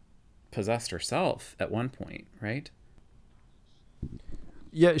possessed herself at one point, right?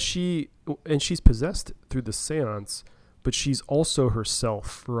 Yeah, she's possessed through the seance, but she's also herself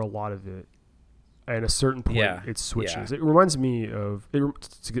for a lot of it. At a certain point, it switches. Yeah. It reminds me of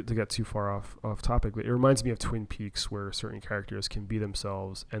to get too far off topic, but it reminds me of Twin Peaks, where certain characters can be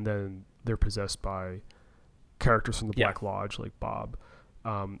themselves, and then they're possessed by characters from the Black Lodge, like Bob.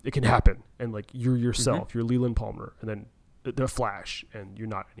 It can happen, and like you're yourself, you're Leland Palmer, and then the Flash, and you're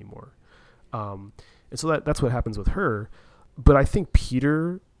not anymore. And so that's what happens with her. But I think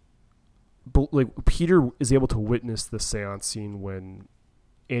Peter is able to witness the seance scene when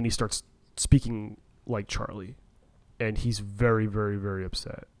Annie starts speaking like Charlie, and he's very, very, very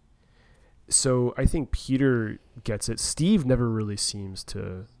upset. So I think Peter gets it. Steve never really seems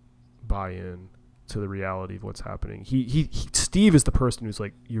to buy in to the reality of what's happening. Steve is the person who's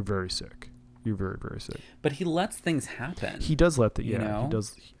like, you're very sick. You're very, very sick. But he lets things happen. He does let the, you know? He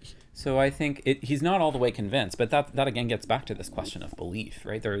does. So I think he's not all the way convinced, but that again gets back to this question of belief,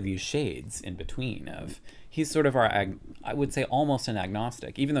 right? There are these shades in between of, he's sort of I would say almost an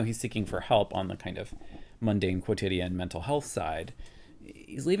agnostic, even though he's seeking for help on the kind of mundane, quotidian mental health side.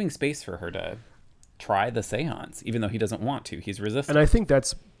 He's leaving space for her to try the seance, even though he doesn't want to. He's resistant. And I think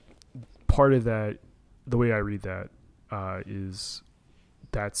that's part of that. The way I read that is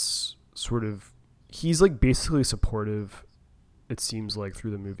that's sort of, he's like basically supportive, it seems like,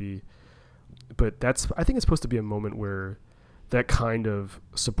 through the movie, but I think it's supposed to be a moment where that kind of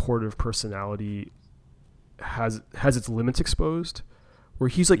supportive personality has its limits exposed, where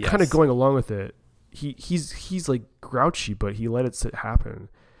he's like kind of going along with it. He's like grouchy, but he let it happen,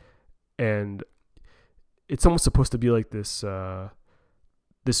 and it's almost supposed to be like this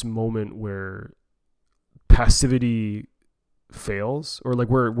this moment where passivity fails, or like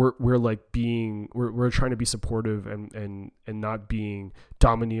we're like we're trying to be supportive and not being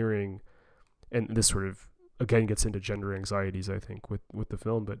domineering, and this sort of again gets into gender anxieties, I think, with the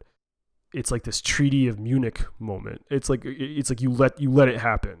film. But it's like this Treaty of Munich moment. It's like you let it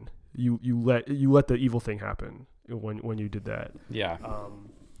happen. You let the evil thing happen when you did that.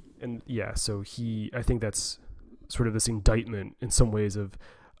 So I think that's sort of this indictment in some ways of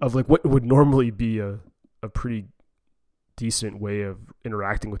like what would normally be a pretty decent way of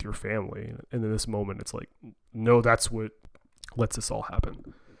interacting with your family, and in this moment it's like, no, that's what lets this all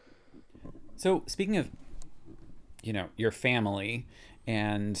happen. So speaking of, your family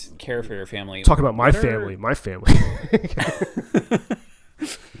and care for your family, talk about my family.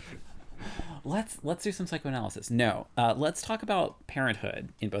 Let's do some psychoanalysis. No, let's talk about parenthood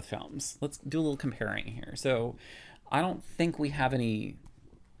in both films. Let's do a little comparing here. So I don't think we have any.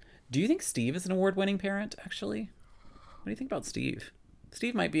 Do you think Steve is an award-winning parent, actually? What do you think about Steve?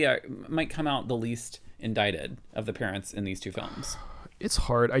 Steve might come out the least indicted of the parents in these two films. It's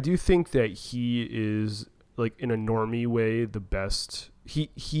hard. I do think that he is, like, in a normie way, the best.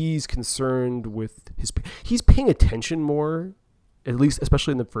 He's concerned with he's paying attention more, at least,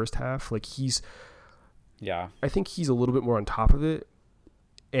 especially in the first half. Like I think he's a little bit more on top of it,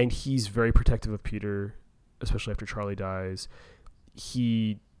 and he's very protective of Peter, especially after Charlie dies.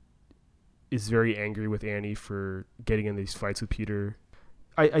 He is very angry with Annie for getting in these fights with Peter.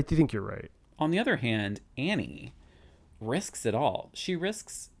 I do think you're right. On the other hand, Annie risks it all. She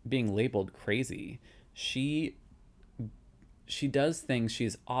risks being labeled crazy. She does things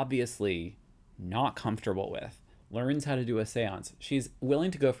she's obviously not comfortable with, learns how to do a seance. She's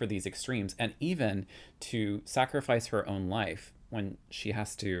willing to go for these extremes, and even to sacrifice her own life when she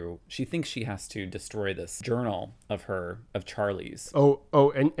thinks she has to destroy this journal of Charlie's.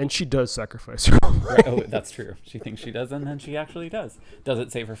 And she does sacrifice her own life. Right. Oh, that's true. She thinks she does, and then she actually does. Does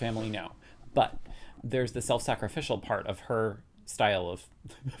it save her family? No. But there's the self-sacrificial part of her style of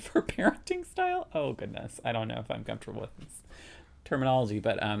her parenting style. Oh goodness, I don't know if I'm comfortable with this terminology,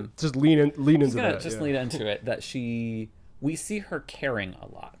 but just lean into that. Lean into it. That we see her caring a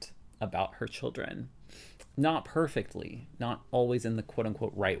lot about her children. Not perfectly, not always in the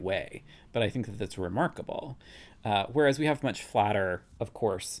quote-unquote right way, but I think that that's remarkable. Whereas we have much flatter, of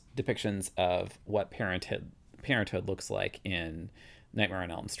course, depictions of what parenthood looks like in Nightmare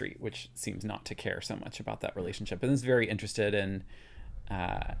on Elm Street, which seems not to care so much about that relationship, and is very interested in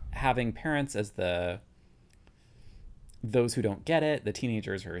having parents as those who don't get it, the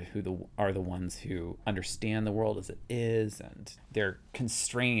teenagers are the ones who understand the world as it is, and they're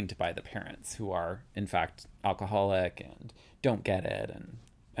constrained by the parents who are in fact alcoholic and don't get it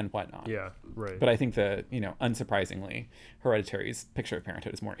and whatnot. Yeah, right. But I think unsurprisingly, Hereditary's picture of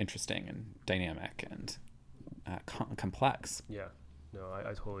parenthood is more interesting and dynamic and complex. Yeah, no,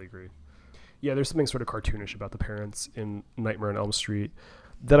 I totally agree. Yeah, there's something sort of cartoonish about the parents in Nightmare on Elm Street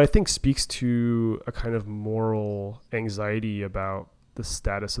that I think speaks to a kind of moral anxiety about the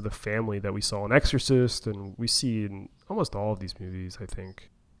status of the family that we saw in Exorcist and we see in almost all of these movies, I think.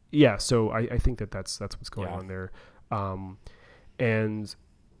 Yeah, so I think that's what's going on there. And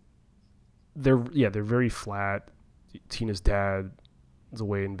they're very flat. Tina's dad is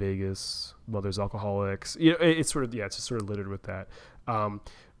away in Vegas. Mother's alcoholics. It's sort of it's just sort of littered with that.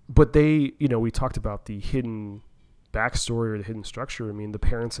 But they, we talked about the hidden backstory or the hidden structure. I mean, the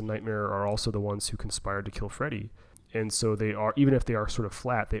parents in Nightmare are also the ones who conspired to kill Freddy, and so they are, even if they are sort of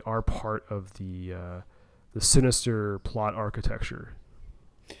flat, they are part of the sinister plot architecture.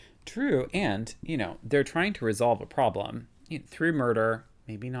 True, and they're trying to resolve a problem through murder.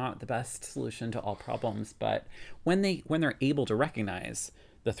 Maybe not the best solution to all problems, but when they're able to recognize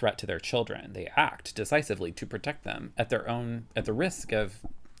the threat to their children, they act decisively to protect them at the risk of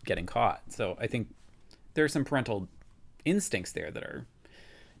getting caught. So I think there are some parental instincts there that are,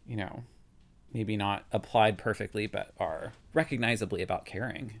 maybe not applied perfectly, but are recognizably about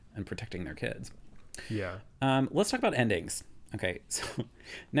caring and protecting their kids. Yeah. Let's talk about endings. Okay, so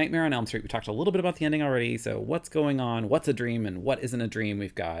Nightmare on Elm Street, we talked a little bit about the ending already. So what's going on? What's a dream and what isn't a dream?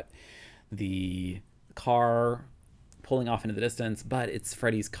 We've got the car pulling off into the distance, but it's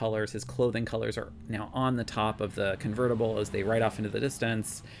Freddy's colors. His clothing colors are now on the top of the convertible as they ride off into the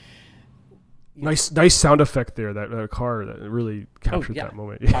distance. Nice sound effect there. That car that really captured that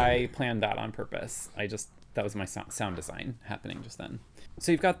moment. I planned that on purpose. That was my sound design happening just then.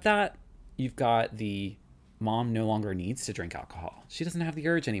 So you've got that. You've got the mom no longer needs to drink alcohol. She doesn't have the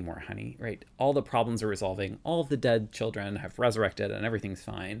urge anymore, honey, right? All the problems are resolving. All of the dead children have resurrected and everything's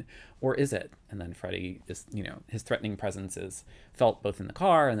fine. Or is it? And then Freddy is, his threatening presence is felt both in the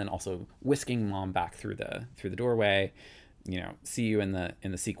car and then also whisking mom back through the doorway, see you in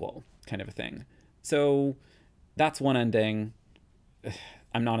the sequel kind of a thing. So that's one ending.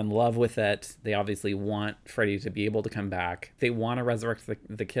 I'm not in love with it. They obviously want Freddy to be able to come back. They want to resurrect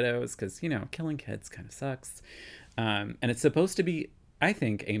the kiddos because, killing kids kind of sucks. And it's supposed to be, I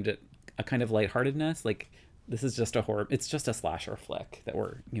think, aimed at a kind of lightheartedness. Like, this is just a horror. It's just a slasher flick that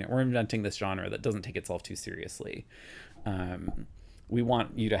we're inventing this genre that doesn't take itself too seriously. We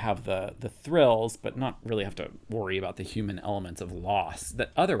want you to have the thrills, but not really have to worry about the human elements of loss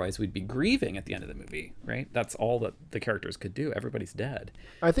that otherwise we'd be grieving at the end of the movie, right? That's all that the characters could do. Everybody's dead.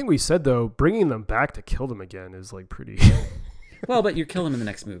 I think we said, though, bringing them back to kill them again is like pretty... Well, but you kill them in the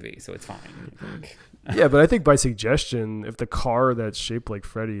next movie, so it's fine. Yeah, but I think by suggestion, if the car that's shaped like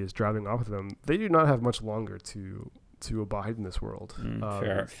Freddy is driving off with them, they do not have much longer to abide in this world.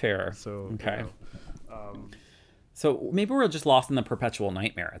 Fair. So, okay. So maybe we're just lost in the perpetual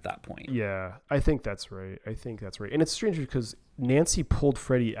nightmare at that point. Yeah, I think that's right. And it's strange because Nancy pulled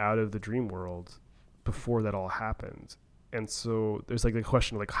Freddy out of the dream world before that all happened. And so there's like the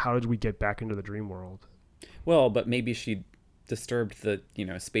question of like, how did we get back into the dream world? Well, but maybe she disturbed the,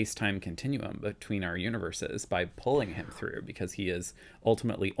 space-time continuum between our universes by pulling him through because he is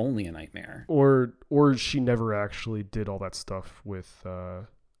ultimately only a nightmare. Or she never actually did all that stuff with...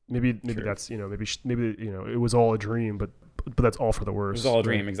 Maybe True. That's maybe it was all a dream, but that's all for the worse. It was all a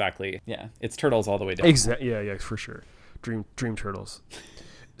dream, exactly. Yeah, it's Turtles all the way down. Exactly. Yeah, for sure. Dream Turtles.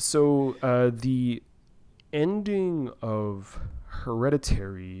 So the ending of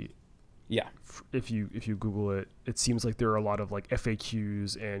Hereditary. Yeah. If you Google it, it seems like there are a lot of like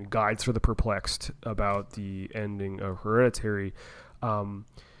FAQs and guides for the perplexed about the ending of Hereditary. I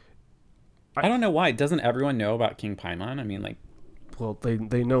don't know why. Doesn't everyone know about King Paimon? I mean, like. Well,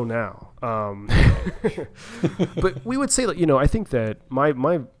 they know now. But we would say that, I think that my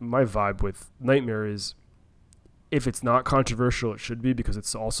vibe with Nightmare is if it's not controversial, it should be because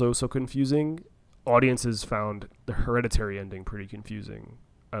it's also so confusing. Audiences found the Hereditary ending pretty confusing,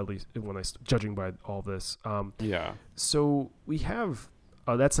 at least judging by all this. Yeah. So we have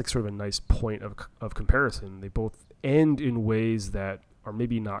that's like sort of a nice point of comparison. They both end in ways that are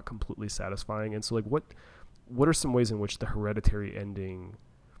maybe not completely satisfying. And so like what are some ways in which the Hereditary ending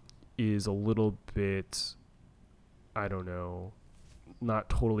is a little bit, I don't know, not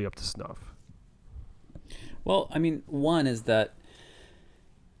totally up to snuff? Well, I mean, one is that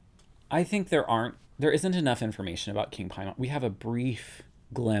I think there isn't enough information about King Paimon. We have a brief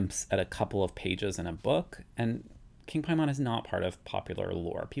glimpse at a couple of pages in a book, and King Paimon is not part of popular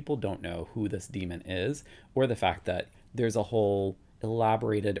lore. People don't know who this demon is, or the fact that there's a whole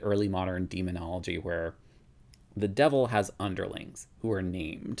elaborated early modern demonology where the devil has underlings who are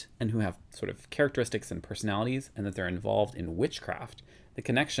named and who have sort of characteristics and personalities, and that they're involved in witchcraft. The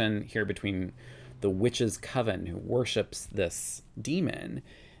connection here between the witch's coven who worships this demon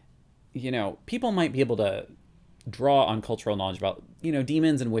people might be able to draw on cultural knowledge about,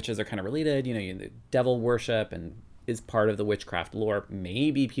 demons and witches are kind of related, the devil worship and is part of the witchcraft lore.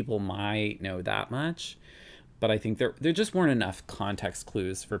 Maybe people might know that much, but I think there just weren't enough context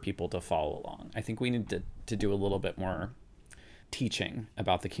clues for people to follow along. I think we need to do a little bit more teaching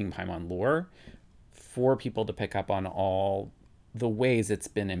about the King Paimon lore for people to pick up on all the ways it's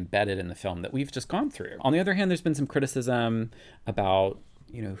been embedded in the film that we've just gone through. On the other hand, there's been some criticism about,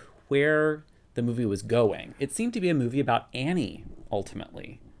 where the movie was going. It seemed to be a movie about Annie,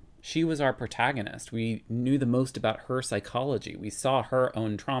 ultimately. She was our protagonist. We knew the most about her psychology. We saw her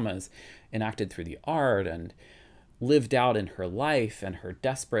own traumas enacted through the art and lived out in her life, and her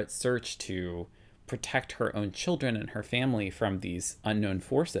desperate search to protect her own children and her family from these unknown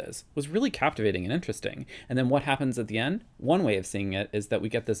forces was really captivating and interesting. And then what happens at the end? One way of seeing it is that we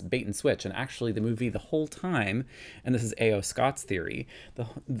get this bait and switch, and actually the movie the whole time, and this is A.O. Scott's theory,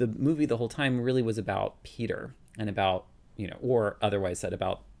 the movie the whole time really was about Peter and about, or otherwise said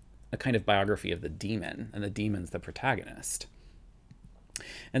about a kind of biography of the demon, and the demon's the protagonist.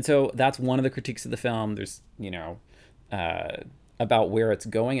 And so that's one of the critiques of the film. There's, about where it's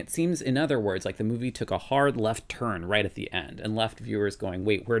going. It seems, in other words, like the movie took a hard left turn right at the end and left viewers going,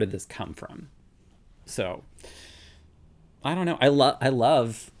 wait, where did this come from? So, I don't know. I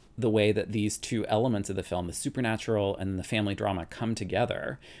love the way that these two elements of the film, the supernatural and the family drama, come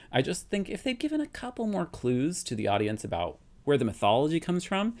together. I just think if they'd given a couple more clues to the audience about where the mythology comes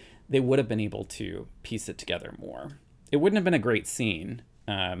from, they would have been able to piece it together more. It wouldn't have been a great scene.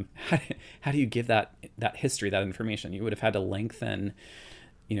 How do you give that history, that information? You would have had to lengthen,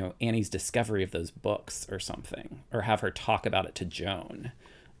 Annie's discovery of those books or something, or have her talk about it to Joan,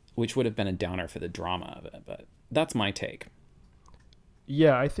 which would have been a downer for the drama of it. But that's my take.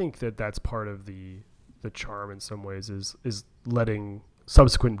 Yeah, I think that's part of the charm in some ways is letting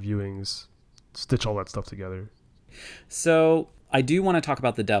subsequent viewings stitch all that stuff together. So I do want to talk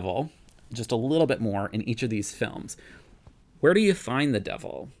about the devil just a little bit more in each of these films. Where do you find the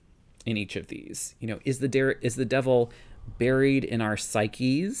devil in each of these? Is the devil buried in our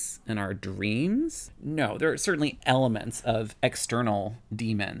psyches and our dreams? No, there are certainly elements of external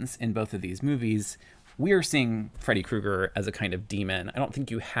demons in both of these movies. We are seeing Freddy Krueger as a kind of demon. I don't think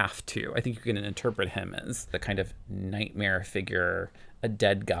you have to. I think you can interpret him as a kind of nightmare figure, a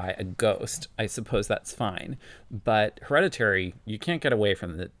dead guy, a ghost. I suppose that's fine. But Hereditary, you can't get away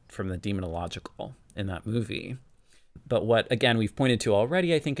from the demonological in that movie. But what, again, we've pointed to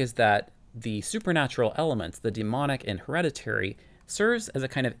already, I think, is that the supernatural elements, the demonic in Hereditary, serves as a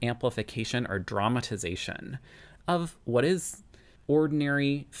kind of amplification or dramatization of what is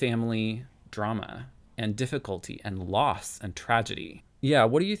ordinary family drama and difficulty and loss and tragedy. Yeah,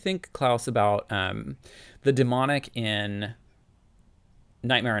 what do you think, Klaus, about the demonic in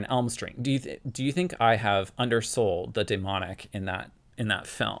Nightmare on Elm Street? Do you think I have undersold the demonic in that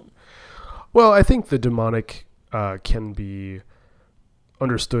film? Well, I think the demonic can be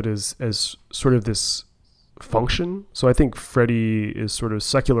understood as sort of this function. So I think Freddy is sort of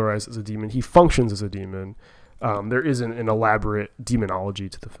secularized as a demon. He functions as a demon. There isn't an elaborate demonology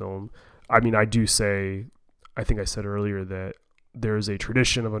to the film. I mean, I think I said earlier that there is a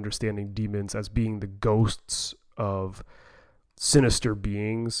tradition of understanding demons as being the ghosts of sinister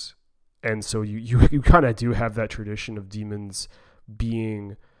beings. And so you kind of do have that tradition of demons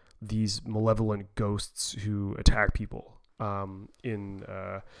being these malevolent ghosts who attack people in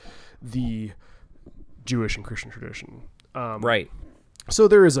the Jewish and Christian tradition. Right. So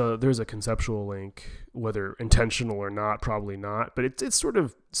there's a conceptual link, whether intentional or not, probably not, but it sort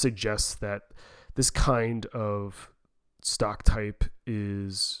of suggests that this kind of stock type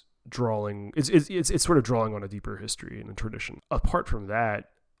is it's sort of drawing on a deeper history and a tradition. Apart from that,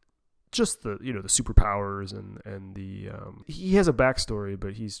 just the the superpowers and the he has a backstory,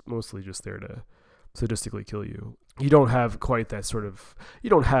 but he's mostly just there to sadistically kill you. You don't have quite that sort of, you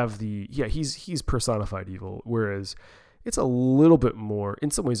don't have he's personified evil, whereas it's a little bit more,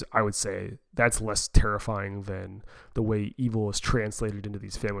 in some ways I would say that's less terrifying than the way evil is translated into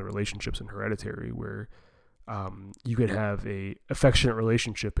these family relationships in Hereditary, where you could have a affectionate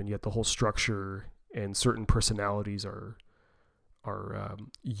relationship and yet the whole structure and certain personalities are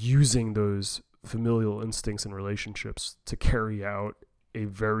using those familial instincts and relationships to carry out a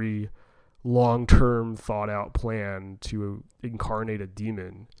very long-term thought-out plan to incarnate a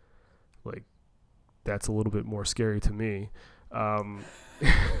demon. Like, that's a little bit more scary to me.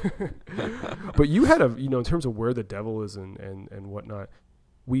 But you had in terms of where the devil is and whatnot,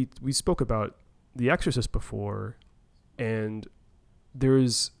 we spoke about The Exorcist before, and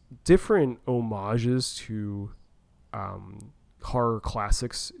there's different homages to horror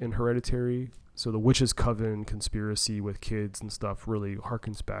classics in Hereditary. So the Witch's Coven conspiracy with kids and stuff really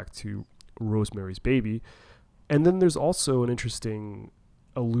harkens back to Rosemary's Baby. And then there's also an interesting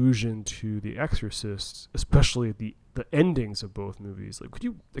allusion to The Exorcist, especially the endings of both movies. Like, could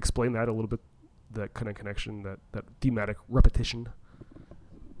you explain that a little bit, that kind of connection, that thematic repetition?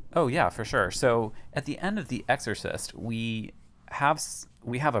 Oh yeah, for sure. So at the end of The Exorcist, we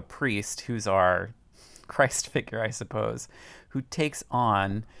have a priest who's our Christ figure, I suppose, who takes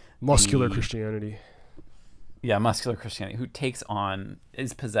on muscular Christianity. Yeah, muscular Christianity, who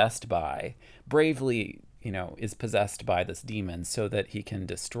is possessed by, bravely, is possessed by this demon so that he can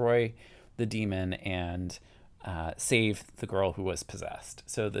destroy the demon and save the girl who was possessed.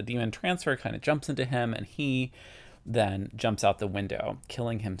 So the demon transfer kind of jumps into him, and he then jumps out the window,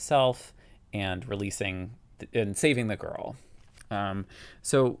 killing himself and saving the girl.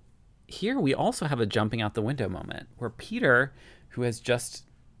 So here we also have a jumping out the window moment where Peter, who has just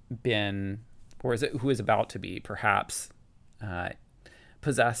been, who is about to be perhaps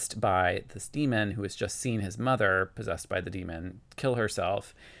possessed by this demon, who has just seen his mother possessed by the demon kill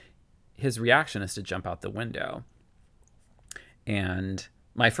herself, his reaction is to jump out the window. And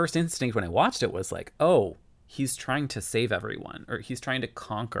my first instinct when I watched it was like, oh, he's trying to save everyone, or he's trying to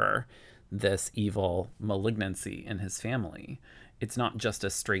conquer this evil malignancy in his family. It's not just a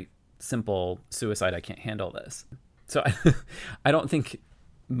straight, simple suicide, I can't handle this. So I don't think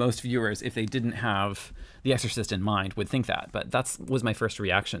most viewers, if they didn't have The Exorcist in mind, would think that, but that was my first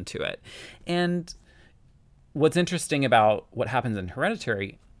reaction to it. And what's interesting about what happens in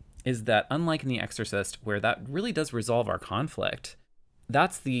Hereditary is that, unlike in The Exorcist, where that really does resolve our conflict,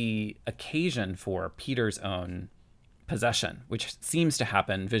 that's the occasion for Peter's own possession, which seems to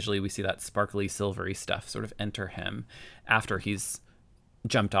happen visually. We see that sparkly, silvery stuff sort of enter him after he's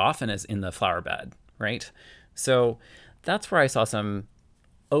jumped off and is in the flower bed, right? So that's where I saw some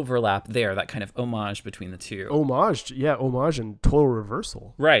overlap there, that kind of homage between the two. Homage and total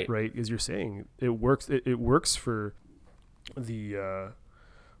reversal. Right. Right, as you're saying. It works. It works for the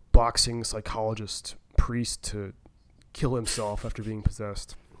boxing psychologist priest to kill himself after being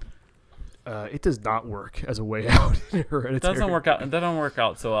possessed. It does not work as a way out in Hereditary. That doesn't work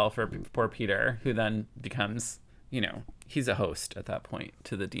out so well for poor Peter, who then becomes, he's a host at that point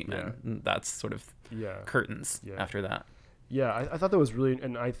to the demon. Yeah. That's sort of curtains after that. Yeah, I thought that was really,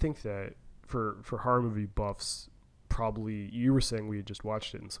 and I think that for horror movie buffs, probably, you were saying we had just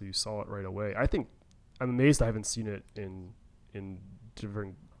watched it and so you saw it right away. I'm amazed I haven't seen it in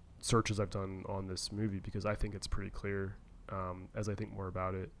different searches I've done on this movie, because I think it's pretty clear as I think more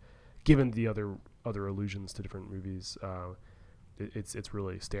about it, given the other allusions to different movies. It's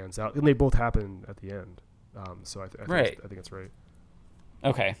really stands out, and they both happen at the end. So I think it's right.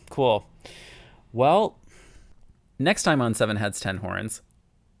 Okay, cool. Well, next time on Seven Heads, 10 Horns,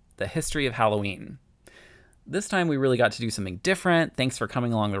 the history of Halloween. This time we really got to do something different. Thanks for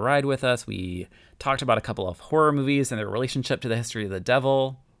coming along the ride with us. We talked about a couple of horror movies and their relationship to the history of the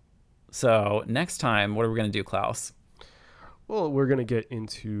devil. So next time, what are we going to do, Klaus? Well, we're going to get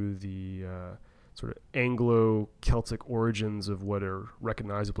into the sort of Anglo-Celtic origins of what are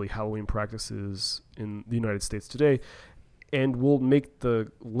recognizably Halloween practices in the United States today. And we'll make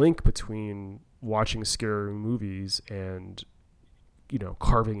the link between watching scary movies and,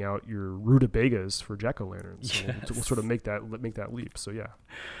 carving out your rutabagas for jack-o'-lanterns. So Yes. we'll sort of make that leap. So yeah,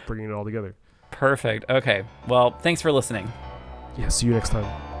 bringing it all together. Perfect. Okay. Well, thanks for listening. Yeah, see you next time.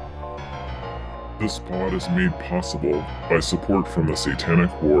 This pod is made possible by support from the Satanic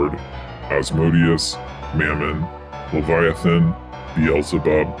Horde, Asmodeus, Mammon, Leviathan,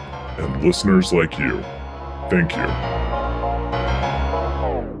 Beelzebub, and listeners like you. Thank you.